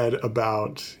you said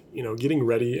about, getting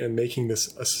ready and making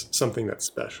this something that's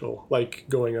special, like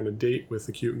going on a date with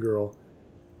a cute girl.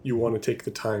 You want to take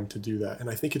the time to do that. And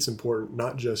I think it's important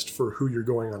not just for who you're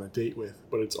going on a date with,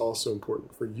 but it's also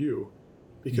important for you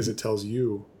because it tells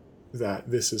you that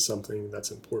this is something that's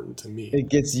important to me. It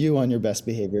gets you on your best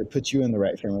behavior, puts you in the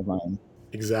right frame of mind.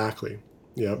 Exactly.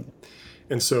 Yep.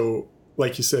 And so,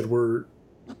 like you said,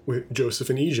 with Joseph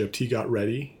in Egypt, he got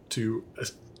ready to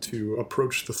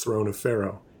approach the throne of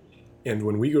Pharaoh. And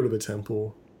when we go to the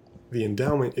temple, the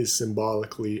endowment is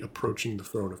symbolically approaching the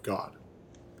throne of God.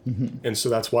 Mm-hmm. And so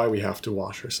that's why we have to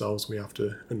wash ourselves. We have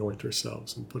to anoint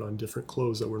ourselves and put on different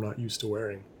clothes that we're not used to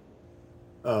wearing.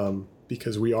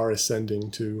 Because we are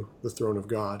ascending to the throne of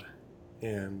God.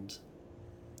 And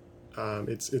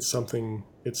it's something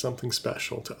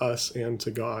special to us and to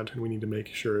God. And we need to make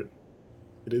sure it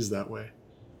is that way.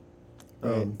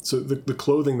 Right. So the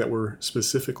clothing that we're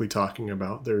specifically talking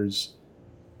about, there's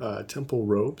temple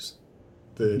robes.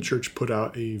 The church put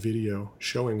out a video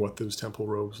showing what those temple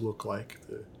robes look like,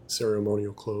 the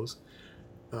ceremonial clothes.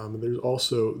 There's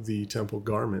also the temple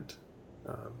garment.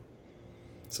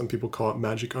 Some people call it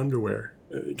magic underwear.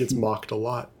 It gets mocked a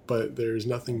lot, but there's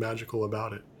nothing magical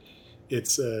about it.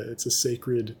 It's a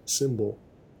sacred symbol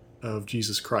of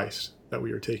Jesus Christ that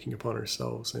we are taking upon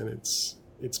ourselves, and it's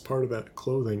part of that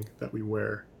clothing that we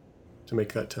wear to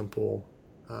make that temple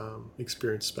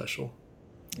experience special.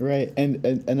 Right. And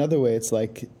another way, it's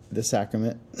like the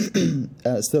sacrament.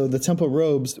 So the temple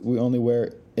robes we only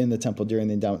wear in the temple during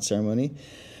the endowment ceremony,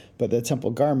 but the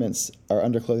temple garments are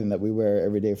underclothing that we wear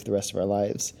every day for the rest of our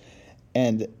lives.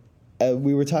 And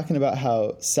we were talking about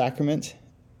how sacrament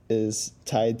is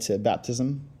tied to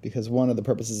baptism, because one of the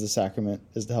purposes of sacrament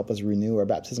is to help us renew our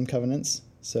baptism covenants.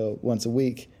 So once a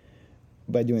week,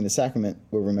 by doing the sacrament,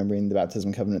 we're remembering the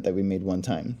baptism covenant that we made one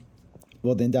time.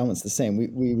 Well, the endowment's the same.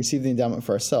 We receive the endowment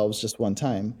for ourselves just one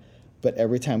time, but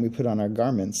every time we put on our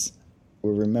garments,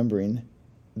 we're remembering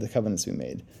the covenants we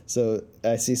made. So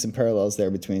I see some parallels there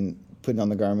between putting on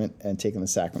the garment and taking the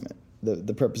sacrament.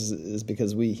 the purpose is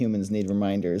because we humans need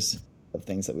reminders of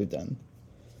things that we've done.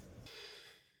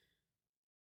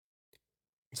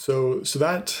 So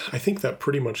that, I think that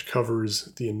pretty much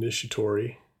covers the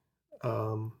initiatory.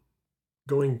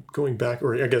 Going back,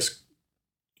 or I guess,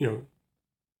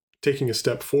 taking a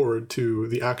step forward to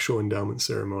the actual endowment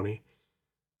ceremony.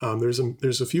 There's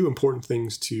a few important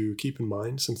things to keep in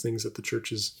mind, some things that the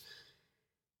church is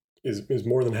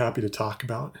more than happy to talk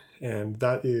about, and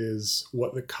that is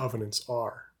what the covenants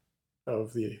are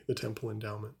of the temple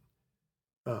endowment.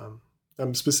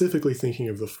 I'm specifically thinking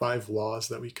of the 5 laws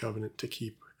that we covenant to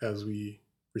keep as we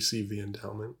receive the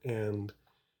endowment, and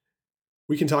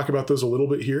we can talk about those a little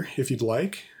bit here if you'd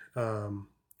like.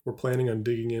 We're planning on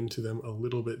digging into them a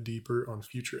little bit deeper on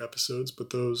future episodes, but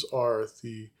those are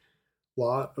the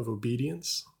law of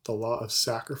obedience, the law of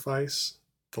sacrifice,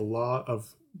 the law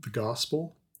of the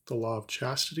gospel, the law of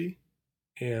chastity,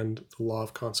 and the law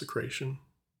of consecration.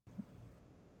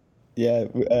 Yeah,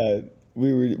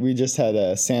 we just had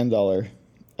a sand dollar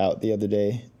out the other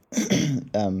day.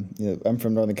 I'm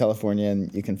from Northern California,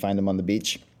 and you can find them on the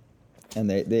beach, and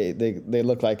they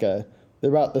look like they're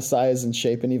about the size and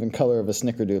shape and even color of a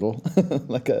snickerdoodle,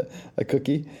 like a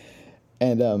cookie,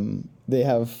 and they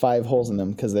have 5 holes in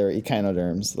them because they're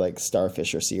echinoderms, like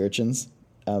starfish or sea urchins,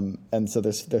 and so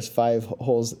there's 5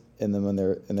 holes in them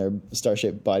in their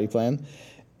star-shaped body plan,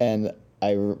 and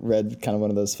I read kind of one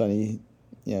of those funny,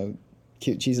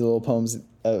 cute, cheesy little poems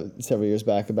several years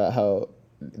back about how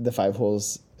the 5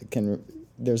 holes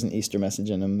there's an Easter message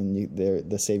in them, and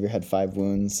the Savior had 5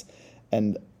 wounds.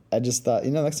 And I just thought,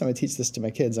 next time I teach this to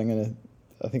my kids, I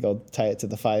think I'll tie it to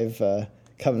the 5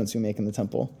 covenants we make in the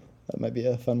temple. That might be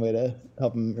a fun way to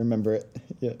help them remember it.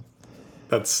 Yeah.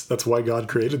 That's why God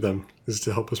created them, is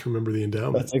to help us remember the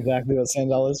endowment. That's exactly what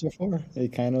sand dollars are for.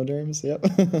 Echinoderms. Yep.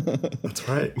 That's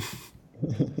right.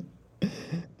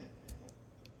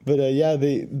 But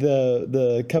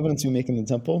the covenants we make in the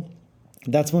temple,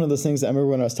 that's one of those things that I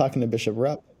remember when I was talking to Bishop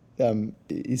Rupp.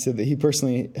 He said that he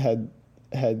personally had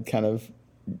kind of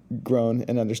grown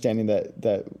in understanding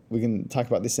that we can talk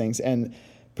about these things. And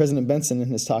President Benson, in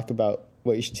his talk about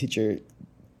what you should teach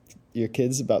your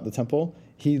kids about the temple,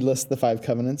 he lists the 5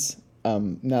 covenants.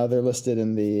 Now they're listed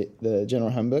in the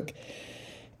General Handbook,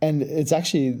 and it's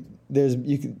actually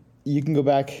you can go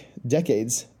back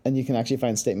decades, and you can actually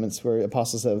find statements where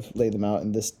apostles have laid them out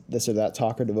in this or that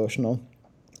talk or devotional.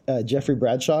 Jeffrey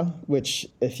Bradshaw, which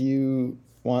if you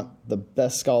want the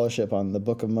best scholarship on the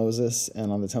Book of Moses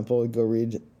and on the temple, go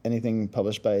read anything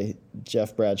published by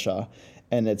Jeff Bradshaw.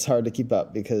 And it's hard to keep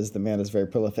up because the man is very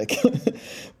prolific.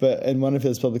 But in one of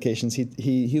his publications,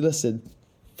 he listed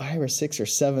 5 or 6 or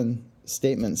 7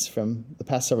 statements from the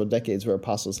past several decades where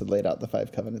apostles had laid out the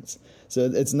 5 covenants.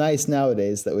 So it's nice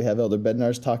nowadays that we have Elder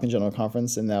Bednar's talk in General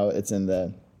Conference, and now it's in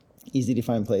the easy to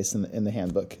find place in the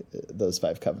handbook, those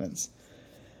 5 covenants.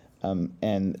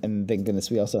 And thank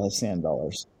goodness we also have sand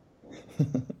dollars.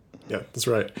 Yeah, that's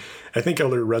right. I think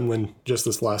Elder Renlund, just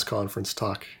this last conference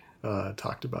talked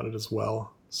about it as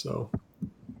well. So,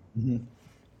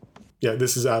 yeah,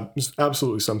 this is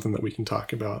absolutely something that we can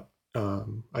talk about.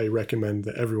 I recommend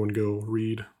that everyone go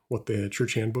read what the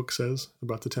church handbook says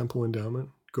about the temple endowment.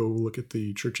 Go look at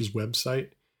the church's website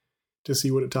to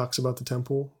see what it talks about the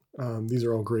temple. These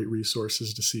are all great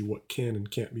resources to see what can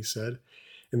and can't be said.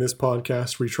 In this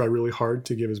podcast, we try really hard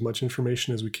to give as much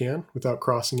information as we can without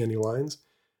crossing any lines.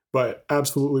 But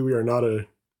absolutely, we are not a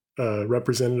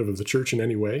representative of the church in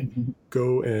any way.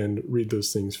 Go and read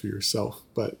those things for yourself.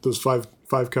 But those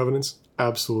five covenants,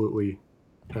 absolutely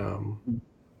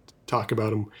talk about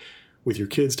them with your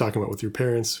kids, talk about with your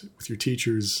parents, with your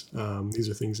teachers. These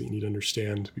are things that you need to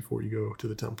understand before you go to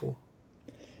the temple.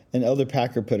 And Elder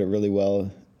Packer put it really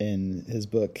well in his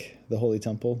book, The Holy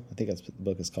Temple. I think that's what the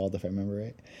book is called, if I remember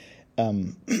right.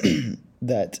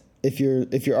 That if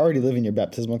you're already living your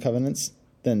baptismal covenants,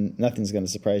 then nothing's going to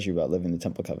surprise you about living the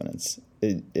temple covenants.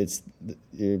 It's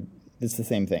the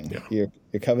same thing. Yeah.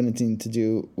 You're covenanting to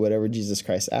do whatever Jesus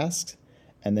Christ asked,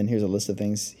 and then here's a list of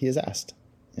things he has asked.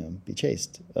 Be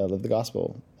chaste, live the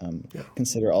gospel,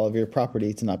 consider all of your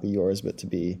property to not be yours, but to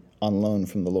be on loan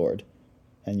from the Lord,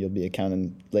 and you'll be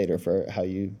accounted later for how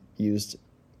you used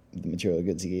the material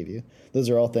goods he gave you. Those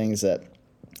are all things that,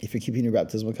 if you're keeping your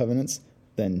baptismal covenants,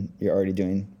 then you're already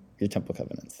doing your temple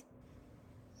covenants.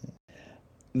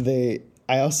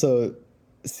 I also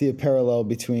see a parallel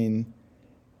between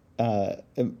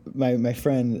my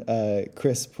friend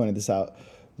Chris pointed this out,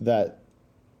 that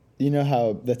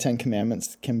how the 10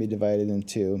 Commandments can be divided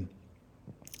into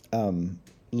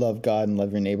love God and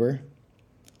love your neighbor.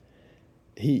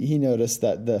 He noticed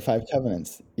that the 5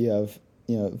 covenants, you have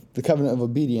the covenant of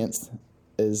obedience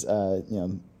is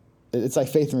it's like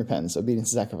faith and repentance. Obedience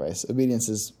is sacrifice. Obedience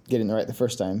is getting it right the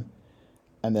first time,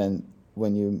 and then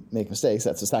when you make mistakes,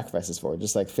 that's what sacrifice is for.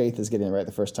 Just like faith is getting it right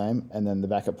the first time, and then the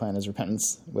backup plan is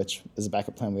repentance, which is a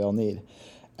backup plan we all need.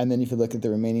 And then if you look at the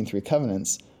remaining 3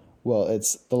 covenants, well,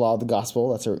 it's the law of the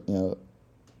gospel. That's a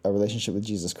relationship with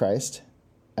Jesus Christ,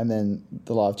 and then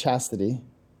the law of chastity,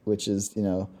 which is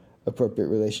appropriate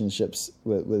relationships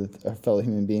with our fellow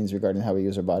human beings regarding how we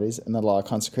use our bodies, and the law of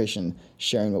consecration,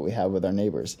 sharing what we have with our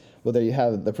neighbors. Well, there you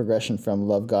have the progression from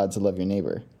love God to love your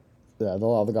neighbor. The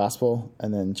law of the gospel,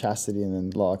 and then chastity, and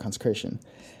then the law of consecration.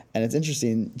 And it's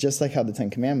interesting, just like how the 10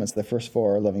 Commandments, the first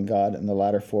 4 are loving God, and the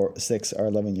latter 6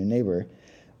 are loving your neighbor.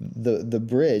 The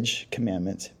bridge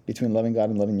commandment between loving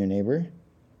God and loving your neighbor,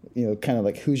 kind of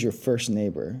like who's your first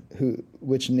neighbor?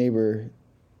 Which neighbor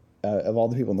of all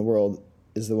the people in the world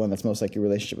is the one that's most like your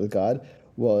relationship with God?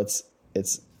 Well, it's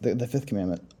the 5th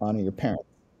commandment, honor your parents.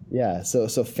 Yeah, so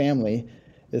family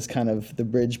is kind of the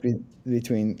bridge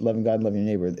between loving God and loving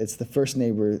your neighbor. It's the first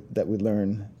neighbor that we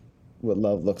learn what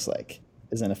love looks like,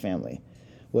 is in a family.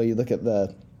 Well, you look at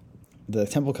the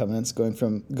temple covenants, going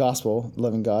from gospel,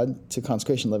 loving God, to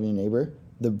consecration, loving your neighbor.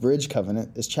 The bridge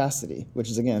covenant is chastity, which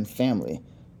is, again, family,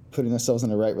 putting ourselves in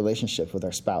the right relationship with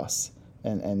our spouse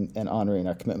and honoring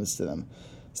our commitments to them.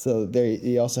 So there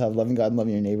you also have loving God and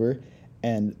loving your neighbor,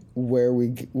 and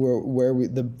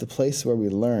the place where we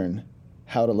learn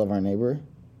how to love our neighbor,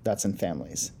 that's in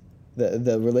families.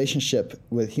 The relationship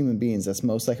with human beings that's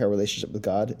most like our relationship with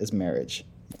God is marriage.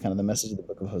 Kind of the message of the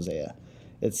book of Hosea.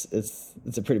 It's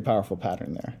a pretty powerful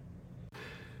pattern there.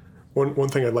 One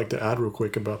thing I'd like to add real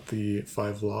quick about the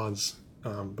 5 laws,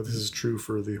 but this is true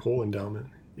for the whole endowment,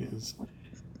 is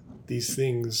these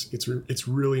things, it's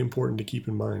really important to keep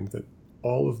in mind that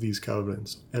all of these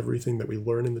covenants, everything that we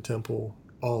learn in the temple,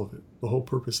 all of it, the whole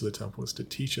purpose of the temple is to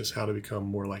teach us how to become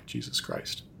more like Jesus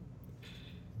Christ.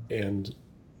 And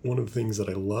one of the things that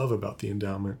I love about the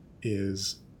endowment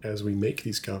is as we make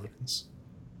these covenants,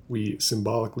 we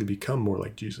symbolically become more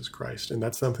like Jesus Christ. And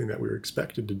that's something that we're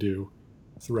expected to do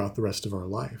throughout the rest of our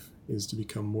life, is to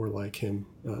become more like him,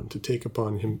 to take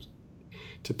upon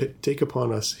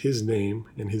us his name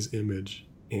and his image,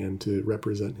 and to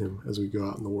represent him as we go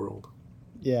out in the world.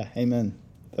 Yeah, amen.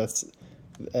 That's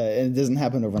and it doesn't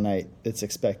happen overnight. It's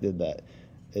expected that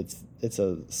it's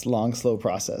a long, slow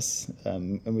process,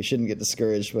 and we shouldn't get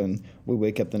discouraged when we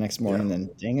wake up the next morning and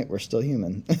dang it, we're still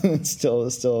human, it's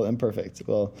still imperfect.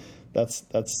 Well, that's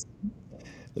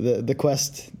the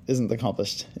quest isn't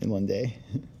accomplished in one day.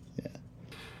 Yeah,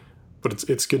 but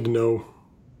it's good to know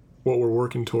what we're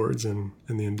working towards, and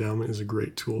the endowment is a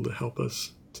great tool to help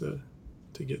us to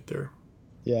get there.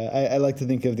 Yeah, I like to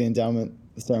think of the endowment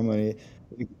ceremony.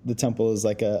 The temple is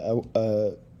like a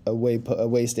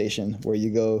way station where you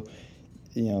go.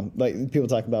 Like people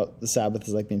talk about the Sabbath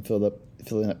is like filling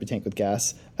up your tank with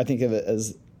gas. I think of it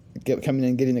as coming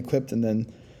in, getting equipped, and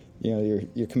then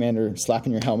your commander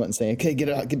slapping your helmet and saying, "Okay,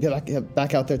 get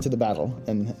back out there to the battle."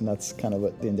 And that's kind of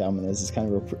what the endowment is. It's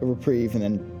kind of a reprieve, and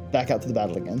then back out to the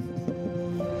battle again.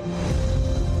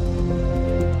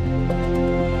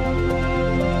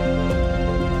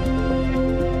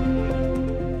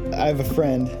 I have a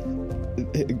friend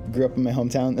who grew up in my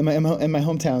hometown. In my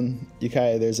hometown,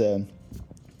 Ukiah, there's a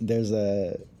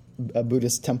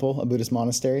Buddhist temple, a Buddhist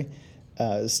monastery,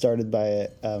 started by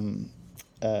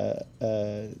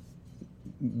a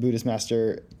Buddhist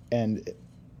master, and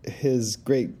his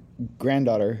great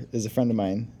granddaughter is a friend of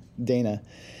mine, Dana,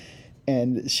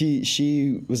 and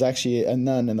she was actually a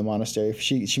nun in the monastery.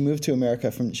 She moved to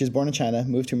America she was born in China,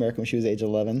 moved to America when she was age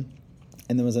 11,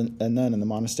 and then was a nun in the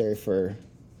monastery for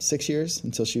 6 years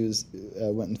until she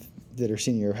went and did her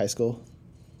senior year of high school,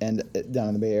 and down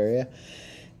in the Bay Area.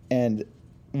 And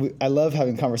I love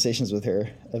having conversations with her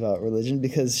about religion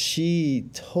because she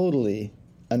totally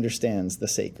understands the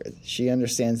sacred. She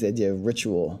understands the idea of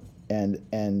ritual and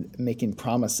making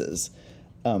promises.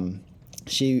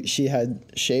 She had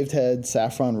shaved head,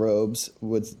 saffron robes,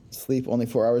 would sleep only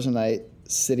 4 hours a night,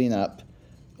 sitting up,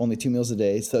 only 2 meals a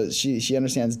day. So she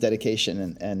understands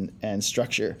dedication and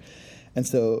structure. And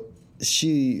so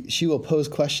she will pose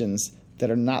questions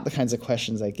that are not the kinds of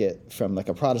questions I get from like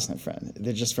a Protestant friend.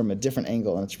 They're just from a different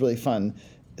angle, and it's really fun.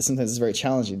 Sometimes it's very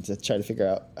challenging to try to figure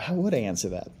out how would I answer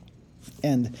that.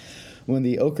 And when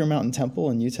the Ochre Mountain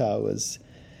Temple in Utah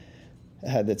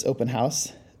had its open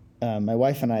house, my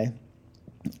wife and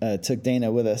I took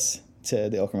Dana with us to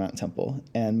the Ochre Mountain Temple,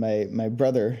 and my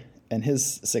brother and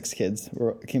his 6 kids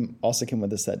came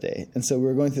with us that day. And so we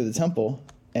were going through the temple,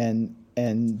 and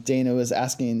Dana was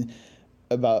asking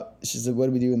she said, what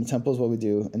do we do in the temples? Well, we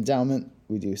do endowment,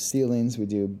 we do sealings, we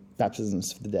do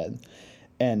baptisms for the dead.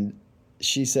 And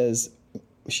she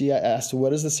asked, what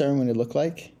does the ceremony look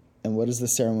like? And what does the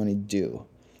ceremony do?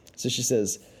 So she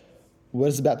says, what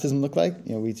does the baptism look like?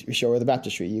 We show her the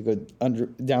baptistry. You go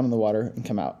down in the water and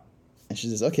come out. And she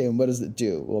says, okay, and what does it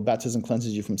do? Well, baptism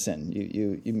cleanses you from sin.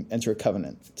 You enter a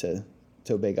covenant to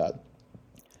obey God.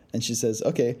 And she says,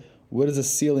 okay, what does a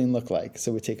sealing look like?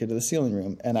 So we take her to the sealing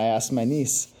room. And I asked my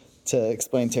niece to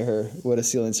explain to her what a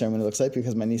sealing ceremony looks like,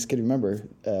 because my niece could remember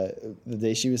the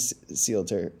day she was sealed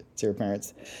to her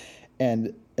parents.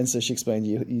 And so she explained,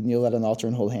 you kneel at an altar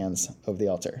and hold hands over the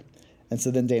altar. And so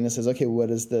then Dana says, okay, what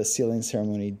does the sealing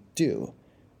ceremony do?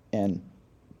 And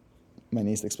my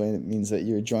niece explained it means that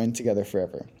you're joined together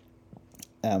forever.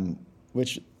 And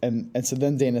so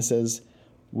then Dana says,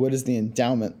 what does the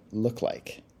endowment look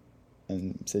like?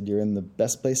 And said, you're in the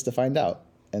best place to find out.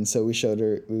 And so we showed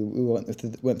her, we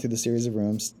went through the series of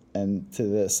rooms and to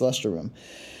the celestial room.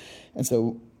 And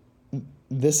so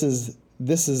this was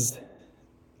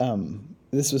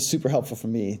super helpful for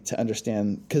me to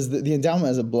understand, because the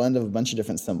endowment is a blend of a bunch of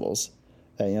different symbols.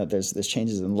 There's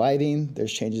changes in lighting,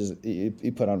 there's changes you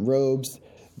put on robes,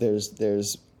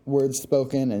 there's words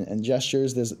spoken and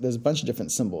gestures. There's a bunch of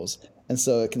different symbols, and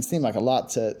so it can seem like a lot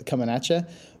to coming at you.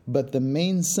 But the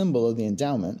main symbol of the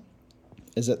endowment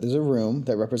is that there's a room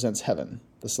that represents heaven,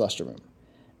 the celestial room,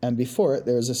 and before it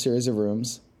there's a series of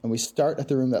rooms, and we start at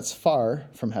the room that's far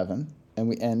from heaven, and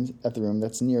we end at the room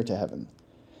that's near to heaven.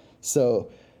 So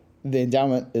the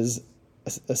endowment is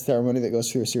a ceremony that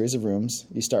goes through a series of rooms.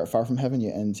 You start far from heaven,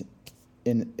 you end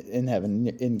in heaven,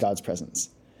 in God's presence.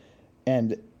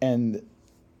 And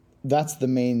that's the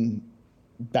main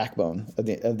backbone of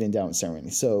the endowment ceremony.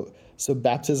 So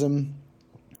baptism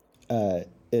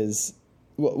is,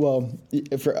 well,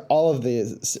 for all of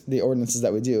the ordinances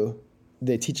that we do,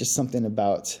 they teach us something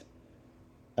about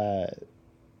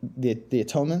the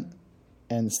atonement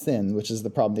and sin, which is the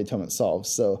problem the atonement solves.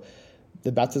 So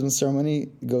the baptism ceremony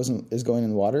is going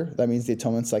in water. That means the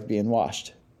atonement's like being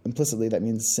washed. Implicitly, that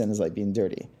means sin is like being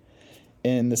dirty.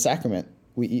 In the sacrament,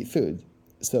 we eat food.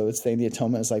 So it's saying the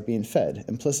atonement is like being fed.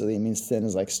 Implicitly, it means sin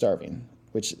is like starving,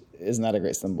 which is not a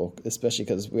great symbol, especially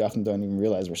because we often don't even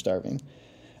realize we're starving.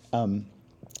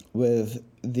 With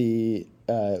the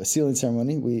sealing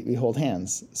ceremony, we hold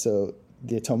hands. So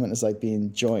the atonement is like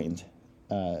being joined,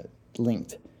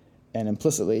 linked. And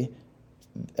implicitly,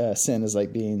 sin is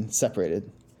like being separated.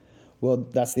 Well,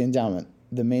 that's the endowment.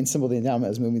 The main symbol of the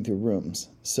endowment is moving through rooms.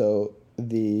 So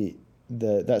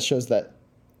that shows that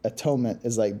atonement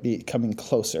is like coming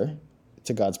closer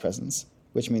to God's presence,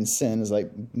 which means sin is like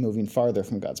moving farther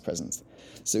from God's presence.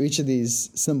 So each of these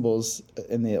symbols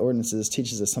in the ordinances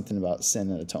teaches us something about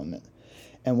sin and atonement.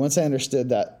 And once I understood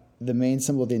that the main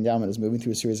symbol of the endowment is moving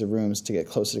through a series of rooms to get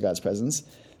closer to God's presence,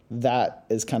 that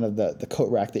is kind of the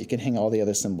coat rack that you can hang all the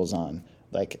other symbols on.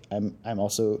 Like I'm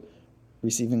also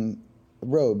receiving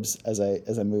robes as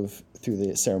I move through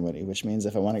the ceremony, which means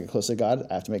if I want to get closer to God,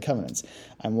 I have to make covenants.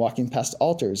 I'm walking past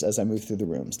altars as I move through the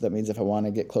rooms. That means if I want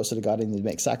to get closer to God, I need to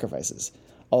make sacrifices.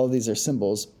 All of these are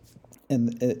symbols in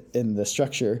the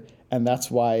structure, and that's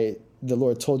why the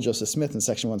Lord told Joseph Smith in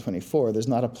section 124, there's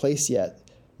not a place yet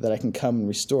that I can come and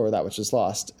restore that which is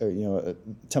lost, or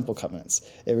temple covenants.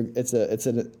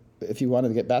 If you want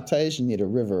to get baptized, you need a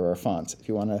river or a font. If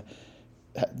you want to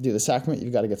do the sacrament,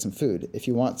 you've got to get some food. If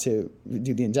you want to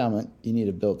do the endowment, you need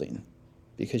a building,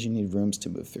 because you need rooms to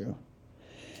move through.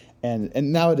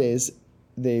 And nowadays,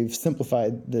 they've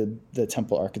simplified the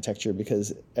temple architecture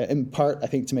because, in part, I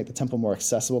think to make the temple more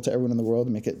accessible to everyone in the world,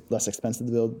 and make it less expensive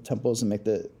to build temples, and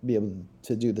be able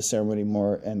to do the ceremony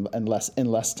more and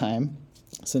less time.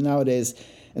 So nowadays,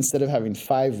 instead of having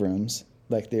 5 rooms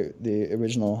like the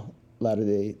original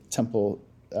Latter-day Temple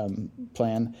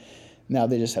plan, now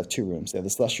they just have 2 rooms. They have the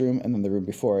celestial room and then the room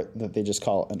before it that they just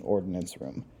call an ordinance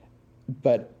room.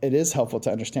 But it is helpful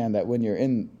to understand that when you're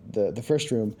in the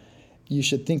first room, you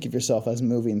should think of yourself as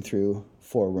moving through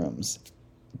 4 rooms,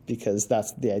 because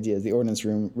that's the idea. The ordinance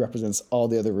room represents all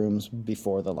the other rooms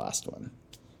before the last one.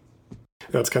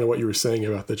 That's kind of what you were saying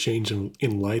about the change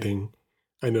in lighting.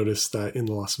 I noticed that in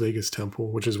the Las Vegas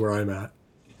temple, which is where I'm at,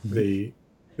 mm-hmm.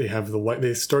 they have the light.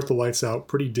 They start the lights out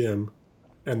pretty dim,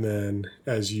 and then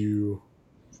as you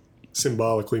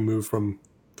symbolically move from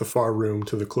the far room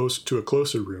to a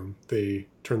closer room, they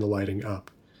turn the lighting up.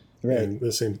 Right. And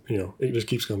the same, it just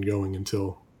keeps on going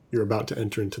until you're about to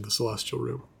enter into the celestial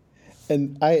room.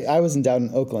 And I was down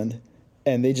in Oakland,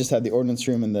 and they just had the ordinance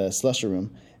room and the celestial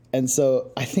room, and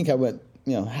so I think I went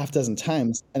half dozen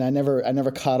times, and I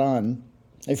never caught on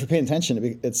if you're paying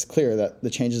attention, it's clear that the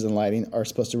changes in lighting are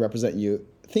supposed to represent you.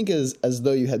 Think as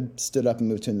though you had stood up and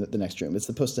moved to the next room. It's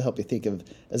supposed to help you think of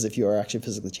as if you are actually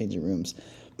physically changing rooms.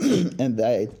 And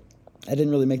I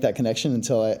didn't really make that connection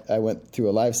until I went through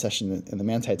a live session in the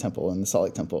Manti Temple and the Salt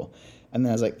Lake Temple. And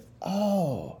then I was like,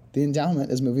 oh, the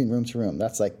endowment is moving room to room.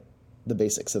 That's like the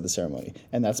basics of the ceremony.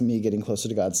 And that's me getting closer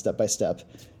to God step by step.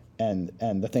 And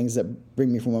the things that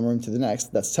bring me from one room to the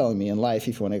next, that's telling me in life,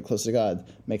 if you want to get closer to God,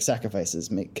 make sacrifices,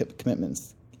 make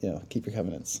commitments, keep your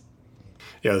covenants.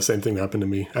 Yeah, the same thing happened to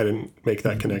me. I didn't make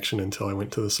that connection until I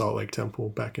went to the Salt Lake Temple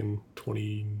back in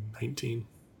 2019.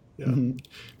 Yeah,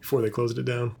 before they closed it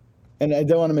down. And I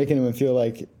don't want to make anyone feel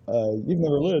like you've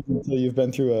never lived until you've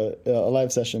been through a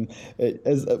live session.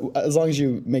 As long as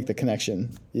you make the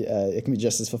connection, it can be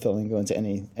just as fulfilling going to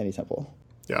any temple.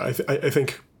 Yeah, I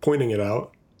think pointing it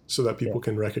out so that people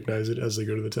can recognize it as they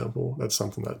go to the temple, that's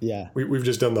something that we've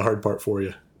just done the hard part for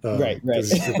you. Right.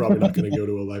 Because you're probably not going to go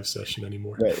to a live session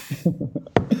anymore. Right.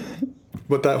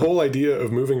 But that whole idea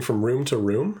of moving from room to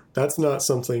room, that's not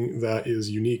something that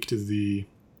is unique to the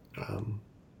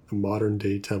modern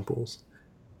day temples.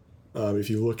 If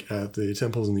you look at the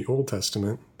temples in the Old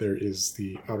Testament, there is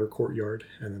the outer courtyard,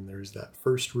 and then there's that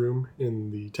first room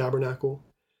in the tabernacle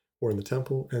or in the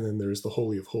temple, and then there's the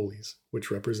Holy of Holies, which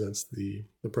represents the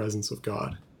presence of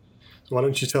God. So why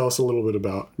don't you tell us a little bit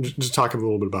about, just talk a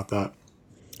little bit about that.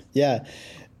 Yeah.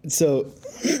 So,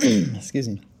 excuse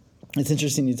me. It's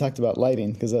interesting you talked about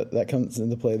lighting because that comes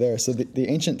into play there. So the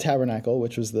ancient tabernacle,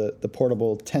 which was the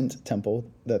portable tent temple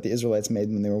that the Israelites made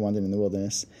when they were wandering in the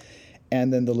wilderness,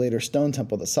 and then the later stone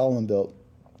temple that Solomon built,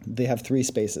 they have three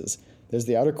spaces. There's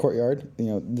the outer courtyard,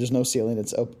 there's no ceiling,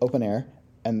 it's open air,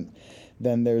 and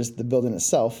then there's the building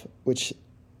itself, which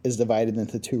is divided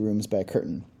into two rooms by a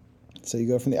curtain. So you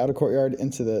go from the outer courtyard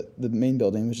into the main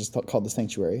building, which is called the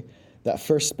sanctuary. That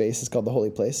first space is called the holy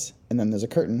place, and then there's a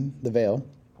curtain, the veil,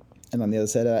 and on the other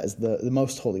side of that is the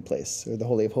most holy place, or the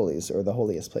Holy of Holies, or the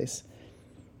holiest place.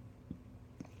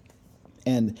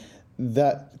 And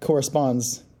that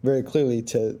corresponds very clearly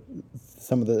to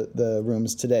some of the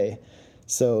rooms today.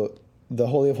 So the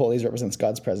Holy of Holies represents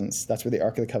God's presence. That's where the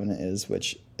Ark of the Covenant is,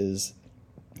 which is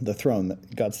the throne,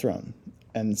 God's throne.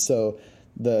 And so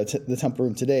the temple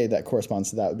room today that corresponds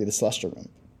to that would be the celestial room.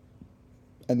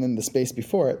 And then the space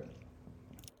before it,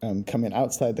 coming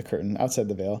outside the curtain, outside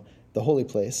the veil, the holy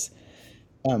place.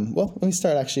 Let me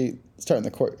start in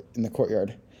the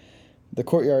courtyard. The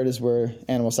courtyard is where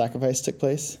animal sacrifice took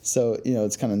place. So,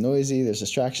 it's kind of noisy. There's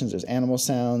distractions. There's animal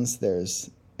sounds.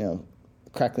 There's,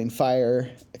 crackling fire,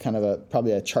 kind of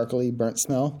probably a charcoaly burnt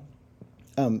smell.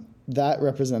 That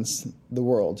represents the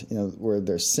world, where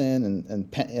there's sin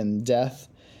and death.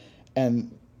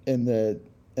 And in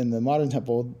the modern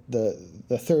temple,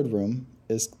 the third room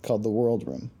is called the world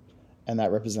room. And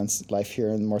that represents life here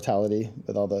and mortality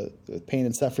with all the pain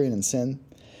and suffering and sin.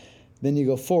 Then you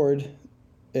go forward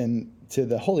into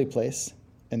the holy place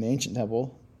in the ancient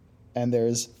temple, and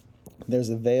there's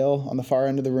a veil on the far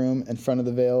end of the room. In front of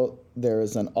the veil, there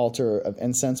is an altar of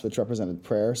incense, which represented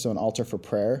prayer, so an altar for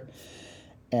prayer.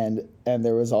 And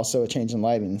there was also a change in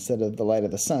lighting. Instead of the light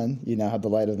of the sun, you now have the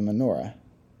light of the menorah.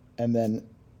 And then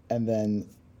in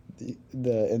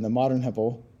the modern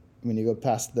temple, when you go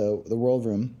past the world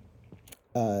room,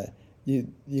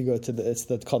 you go to it's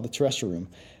called the terrestrial room,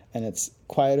 and it's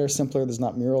quieter, simpler. There's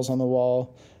not murals on the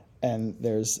wall, and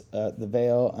there's the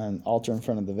veil, an altar in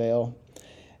front of the veil,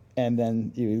 and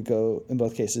then in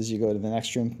both cases, you go to the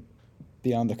next room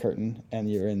beyond the curtain, and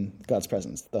you're in God's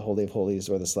presence, the Holy of Holies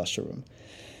or the celestial room.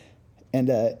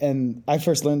 And I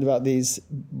first learned about these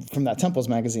from that Temples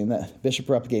magazine that Bishop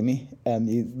Rupp gave me. And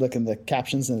you look in the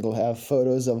captions, and it'll have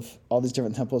photos of all these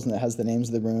different temples, and it has the names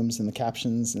of the rooms and the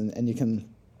captions, and you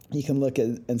can look at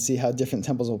and see how different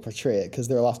temples will portray it, because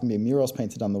there will often be murals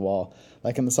painted on the wall.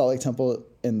 Like in the Salt Lake Temple,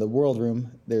 in the world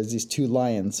room, there's these two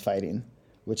lions fighting,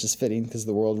 which is fitting because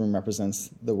the world room represents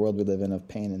the world we live in of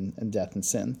pain and death and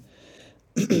sin.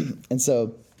 And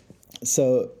so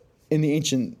in the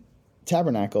ancient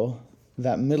tabernacle,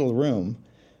 that middle room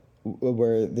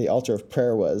where the altar of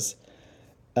prayer was,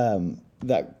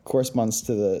 that corresponds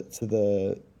to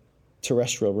the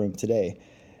terrestrial room today.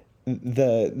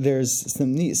 There's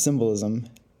some neat symbolism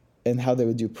in how they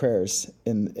would do prayers,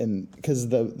 because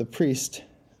the priest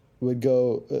would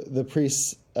go, the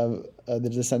priests of the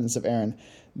descendants of Aaron,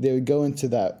 they would go into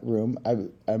that room.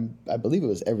 I believe it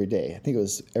was every day. I think it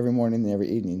was every morning and every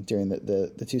evening during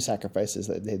the two sacrifices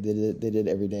that they did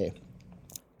every day.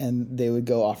 And they would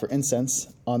go offer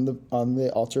incense on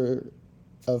the altar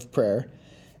of prayer,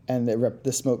 and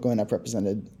the smoke going up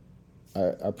represented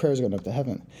our prayers going up to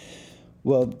heaven.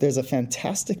 Well, there's a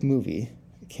fantastic movie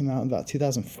came out in about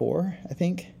 2004, I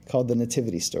think, called The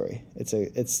Nativity Story. It's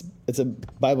a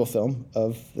Bible film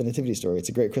of the Nativity Story. It's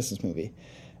a great Christmas movie.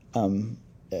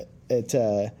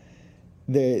 The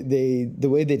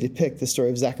way they depict the story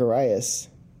of Zacharias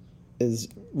is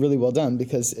really well done,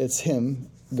 because it's him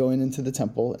going into the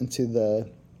temple, into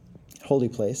the holy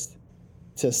place,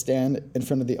 to stand in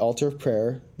front of the altar of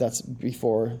prayer that's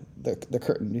before the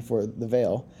curtain, before the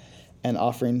veil, and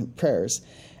offering prayers.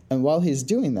 And while he's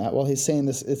doing that, while he's saying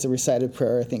this, it's a recited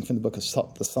prayer, I think, from the book of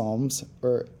the Psalms.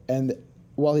 And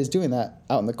while he's doing that,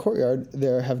 out in the courtyard,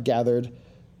 there have gathered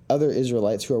other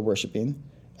Israelites who are worshiping,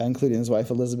 including his wife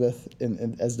Elizabeth,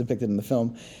 as depicted in the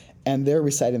film. And they're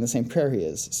reciting the same prayer he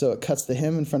is. So it cuts to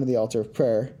him in front of the altar of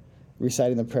prayer,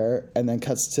 reciting the prayer, and then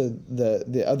cuts to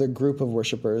the other group of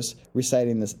worshipers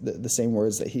reciting the same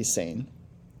words that he's saying.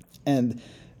 And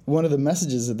one of the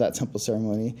messages of that temple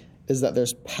ceremony is that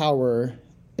there's power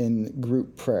in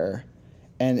group prayer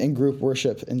and in group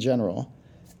worship in general.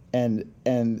 And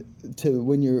to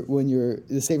when you're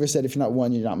the Savior said, if you're not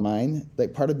one, you're not mine.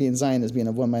 Like, part of being Zion is being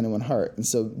of one mind and one heart. And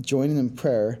so joining in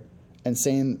prayer and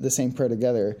saying the same prayer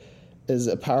together is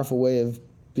a powerful way of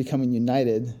becoming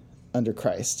united under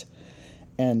Christ.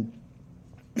 And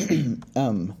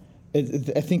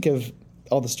I think of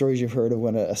all the stories you've heard of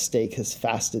when a stake has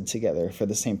fasted together for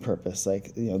the same purpose,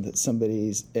 like, that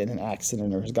somebody's in an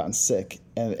accident or has gotten sick,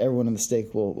 and everyone in the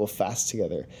stake will fast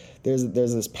together. There's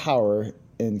this power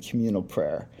in communal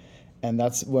prayer, and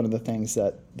that's one of the things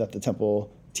that the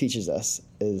temple teaches us,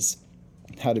 is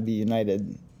how to be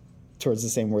united towards the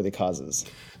same worthy causes.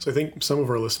 So I think some of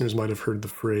our listeners might have heard the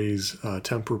phrase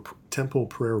temple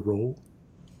prayer roll,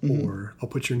 or I'll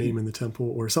put your name in the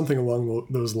temple, or something along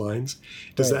those lines.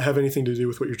 Does that have anything to do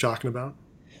with what you're talking about?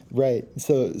 Right.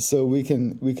 So we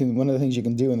can one of the things you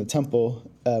can do in the temple,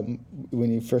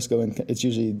 when you first go in, it's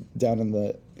usually down in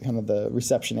the kind of the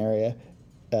reception area,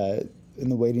 in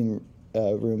the waiting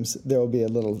rooms. There will be a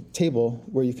little table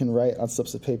where you can write on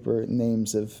slips of paper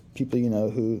names of people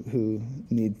who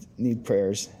need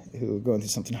prayers, who are going through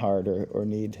something hard or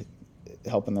need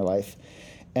help in their life,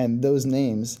 and those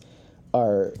names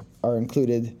are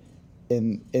included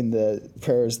in the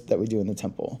prayers that we do in the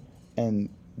temple. And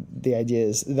the idea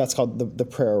is that's called the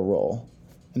prayer roll,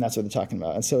 and that's what they're talking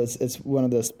about. And so it's one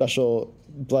of the special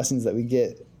blessings that we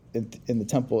get in the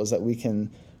temple, is that we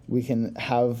can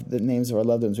have the names of our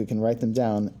loved ones, we can write them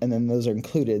down, and then those are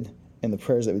included in the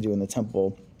prayers that we do in the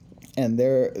temple. And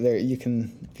there you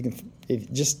can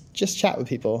just chat with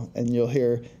people, and you'll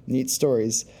hear neat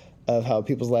stories of how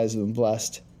people's lives have been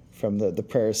blessed from the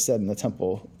prayers said in the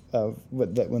temple,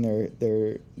 when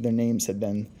their names had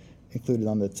been included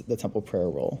on the temple prayer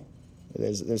roll.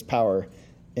 There's power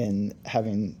in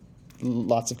having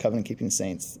lots of covenant-keeping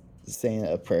saints saying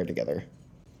a prayer together.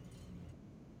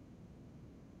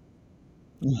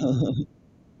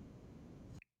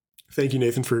 Thank you,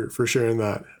 Nathan, for sharing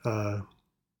that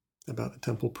about the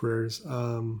temple prayers.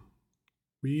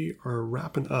 We are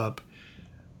wrapping up,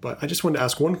 but I just wanted to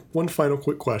ask one final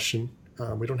quick question.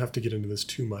 We don't have to get into this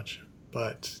too much,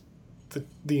 but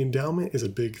the endowment is a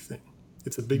big thing.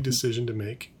 It's a big decision to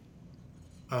make.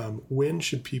 When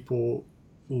should people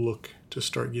look to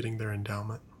start getting their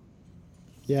endowment?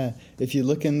 Yeah, if you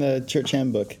look in the church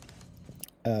handbook,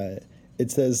 it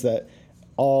says that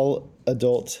all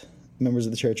adult members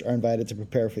of the church are invited to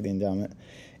prepare for the endowment.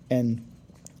 And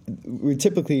we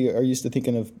typically are used to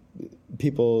thinking of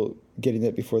people getting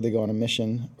it before they go on a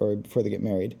mission or before they get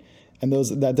married. And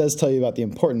that does tell you about the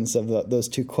importance of those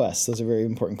two quests. Those are very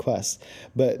important quests.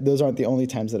 But those aren't the only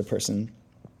times that a person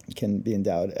can be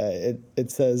endowed.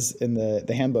 It says in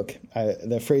the handbook,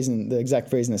 the exact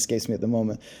phrasing escapes me at the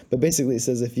moment, but basically it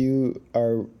says if you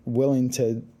are willing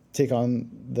to take on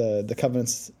the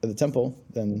covenants of the temple,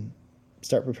 then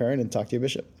start preparing and talk to your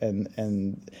bishop. And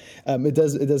it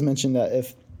does mention that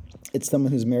if it's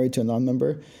someone who's married to a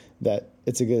non-member, that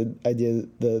it's a good idea.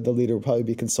 The leader will probably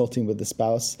be consulting with the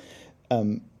spouse.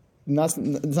 It's not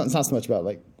so much about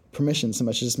like permission so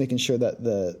much as just making sure that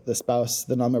the spouse,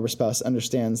 the non-member spouse,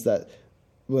 understands that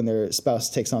when their spouse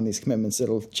takes on these commitments,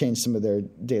 it'll change some of their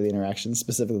daily interactions.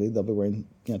 Specifically, they'll be wearing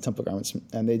temple garments,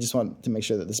 and they just want to make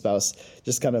sure that the spouse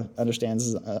just kind of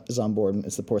understands, is on board,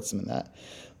 and supports them in that.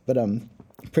 But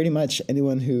pretty much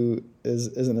anyone who is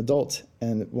an adult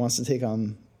and wants to take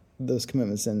on those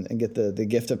commitments and get the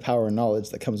gift of power and knowledge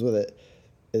that comes with it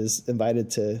is invited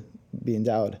to be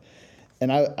endowed.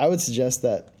 And I would suggest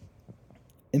that,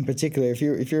 in particular, if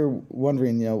you're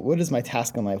wondering, what is my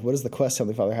task in life? What is the quest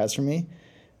Heavenly Father has for me?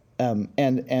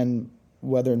 And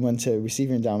whether and when to receive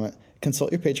your endowment,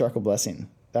 consult your patriarchal blessing.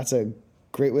 That's a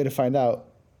great way to find out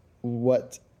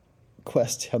what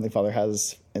quest Heavenly Father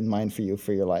has in mind for you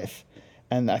for your life.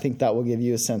 And I think that will give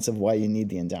you a sense of why you need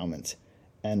the endowment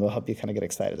and will help you kind of get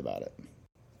excited about it.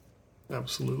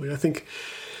 Absolutely. I think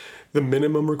the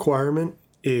minimum requirement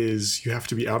is you have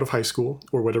to be out of high school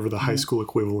or whatever the high school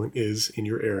equivalent is in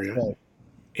your area. Right.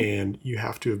 And you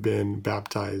have to have been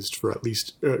baptized for at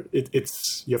least,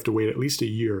 you have to wait at least a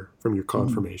year from your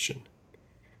confirmation.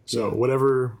 So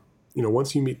whatever,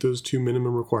 once you meet those two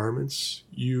minimum requirements,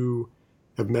 you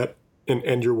have met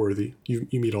and you're worthy. You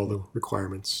meet all the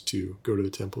requirements to go to the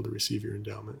temple to receive your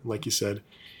endowment. And like you said,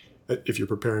 if you're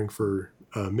preparing for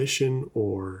a mission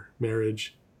or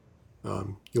marriage,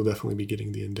 you'll definitely be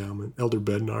getting the endowment. Elder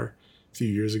Bednar a few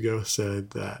years ago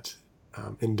said that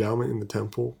endowment in the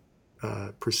temple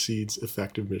precedes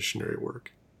effective missionary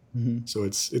work. So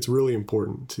it's really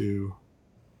important to,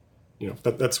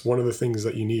 that's one of the things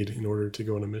that you need in order to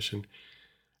go on a mission.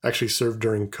 I actually served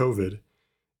during COVID,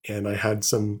 and I had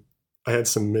some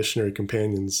missionary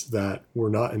companions that were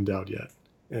not endowed yet.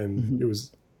 And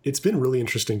it's been really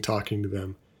interesting talking to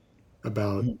them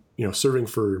about, serving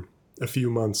for a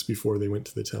few months before they went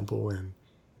to the temple and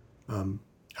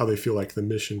how they feel like the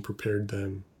mission prepared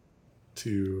them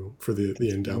for the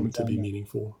endowment to be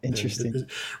meaningful. Interesting.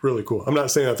 It's really cool. I'm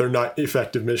not saying that they're not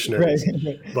effective missionaries,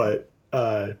 but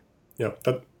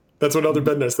that's what Elder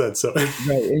Bednar said. So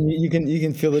right, and you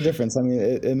can feel the difference. I mean,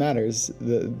 it matters.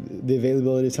 The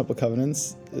availability of temple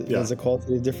covenants is a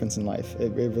qualitative difference in life.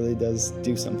 It really does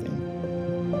do something.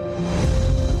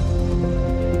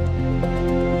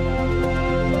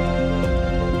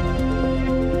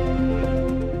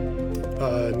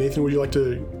 Nathan, would you like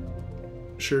to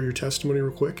share your testimony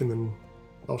real quick, and then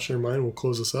I'll share mine. We'll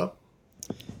close this up.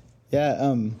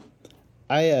 Yeah,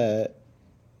 I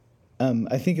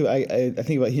think about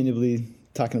Hinebly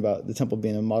talking about the temple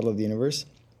being a model of the universe.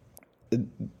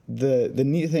 The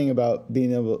neat thing about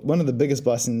being able, one of the biggest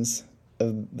blessings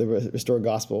of the restored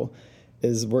gospel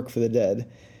is work for the dead.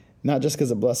 Not just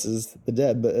because it blesses the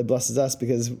dead, but it blesses us,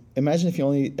 because imagine if you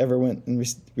only ever went and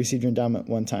received your endowment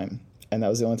one time, and that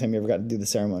was the only time you ever got to do the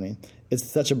ceremony. It's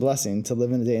such a blessing to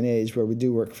live in a day and age where we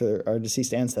do work for our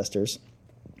deceased ancestors,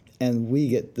 and we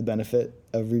get the benefit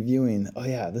of reviewing, oh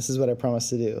yeah, this is what I promised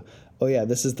to do. Oh yeah,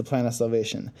 this is the plan of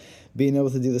salvation. Being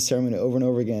able to do the ceremony over and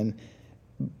over again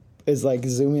is like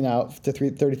zooming out to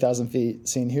 30,000 feet,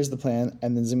 saying, here's the plan,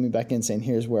 and then zooming back in, saying,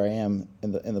 here's where I am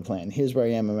in the plan. Here's where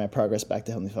I am in my progress back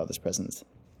to Heavenly Father's presence.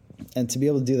 And to be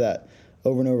able to do that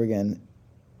over and over again,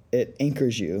 it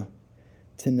anchors you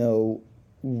to know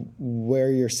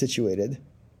where you're situated,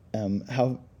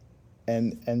 how,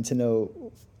 and to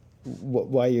know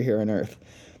why you're here on earth.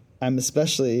 I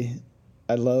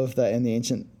love that in the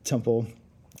ancient temple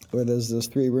where there's those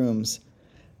 3 rooms.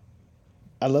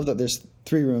 I love that there's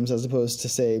 3 rooms as opposed to,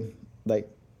 say, like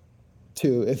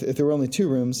 2. If there were only 2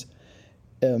 rooms,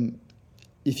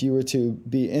 if you were to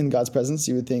be in God's presence,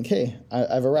 you would think, hey,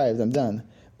 I've arrived, I'm done.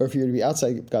 Or if you were to be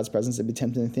outside God's presence, it'd be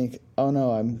tempting to think, oh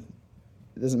no,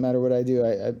 it doesn't matter what I do,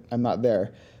 I'm not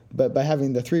there. But by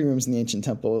having the 3 rooms in the ancient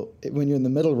temple, when you're in the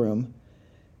middle room,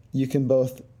 you can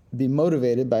both be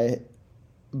motivated by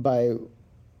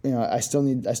I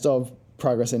still have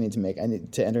progress I need to make. I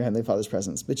need to enter Heavenly Father's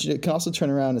presence. But you can also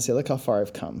turn around and say, look how far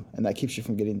I've come. And that keeps you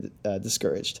from getting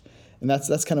discouraged. And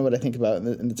that's kind of what I think about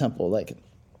in the temple. Like,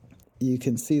 you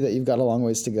can see that you've got a long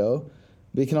ways to go,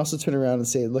 but you can also turn around and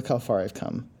say, look how far I've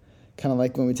come. Kind of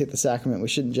like when we take the sacrament, we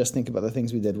shouldn't just think about the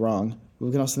things we did wrong. But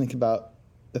we can also think about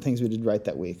the things we did right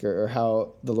that week, or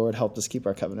how the Lord helped us keep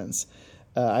our covenants.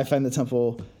 I find the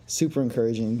temple super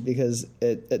encouraging because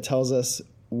it tells us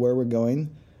where we're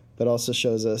going, but also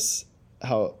shows us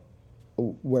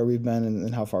where we've been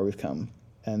and how far we've come.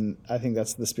 And I think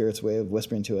that's the Spirit's way of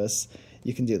whispering to us,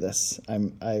 you can do this.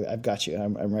 I've got you.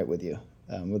 I'm right with you.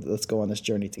 Let's go on this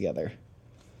journey together.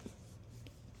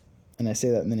 And I say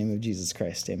that in the name of Jesus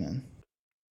Christ. Amen.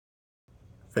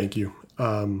 Thank you.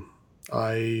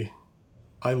 I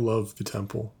love the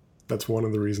temple. That's one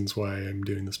of the reasons why I'm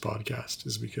doing this podcast,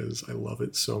 is because I love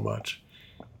it so much.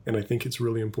 And I think it's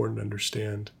really important to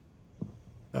understand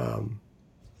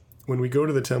when we go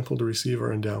to the temple to receive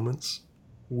our endowments,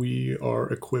 we are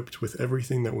equipped with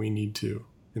everything that we need to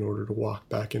in order to walk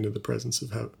back into the presence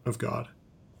of God.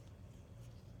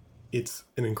 It's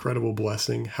an incredible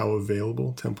blessing how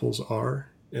available temples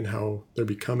are and how they're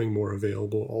becoming more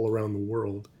available all around the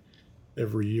world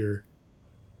every year,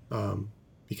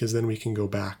 because then we can go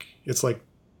back. It's like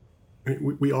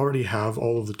we already have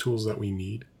all of the tools that we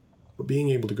need, but being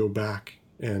able to go back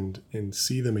and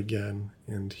see them again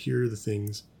and hear the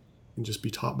things and just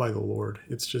be taught by the Lord,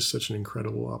 it's just such an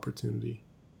incredible opportunity.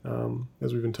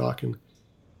 As we've been talking,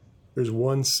 there's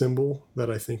one symbol that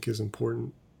I think is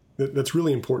important, that's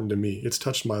really important to me. It's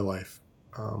touched my life.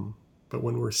 But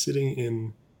when we're sitting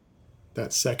in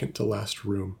that second to last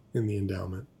room in the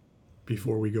endowment,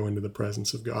 before we go into the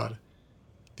presence of God,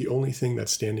 the only thing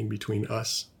that's standing between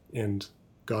us and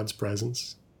God's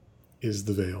presence is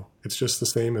the veil. It's just the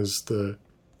same as the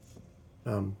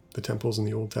temples in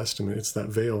the Old Testament. It's that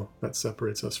veil that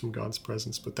separates us from God's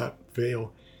presence. But that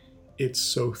veil,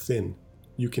 it's so thin.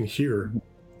 You can hear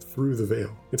through the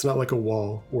veil. It's not like a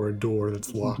wall or a door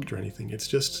that's locked or anything. It's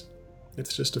just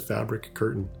a fabric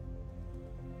curtain.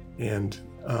 And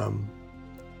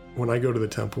when I go to the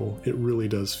temple, it really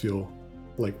does feel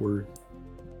like we're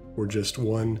just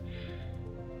one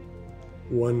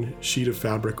sheet of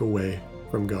fabric away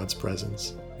from God's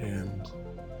presence. And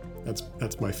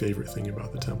that's my favorite thing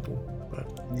about the temple.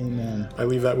 But Amen. I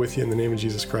leave that with you in the name of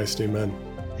Jesus Christ. Amen.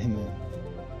 Amen.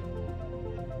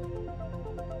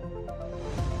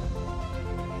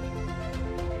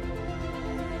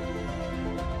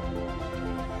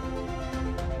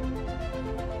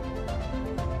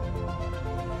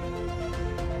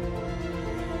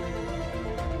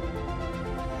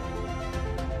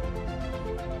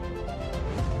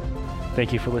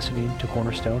 Thank you for listening to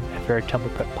Cornerstone, a Fair Temple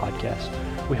Prep podcast.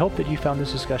 We hope that you found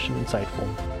this discussion insightful.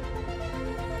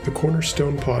 The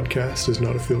Cornerstone podcast is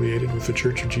not affiliated with the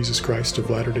Church of Jesus Christ of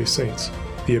Latter-day Saints.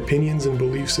 The opinions and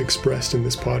beliefs expressed in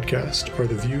this podcast are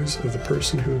the views of the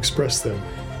person who expressed them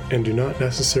and do not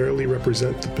necessarily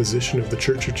represent the position of the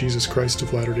Church of Jesus Christ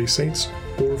of Latter-day Saints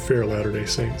or Fair Latter-day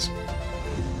Saints.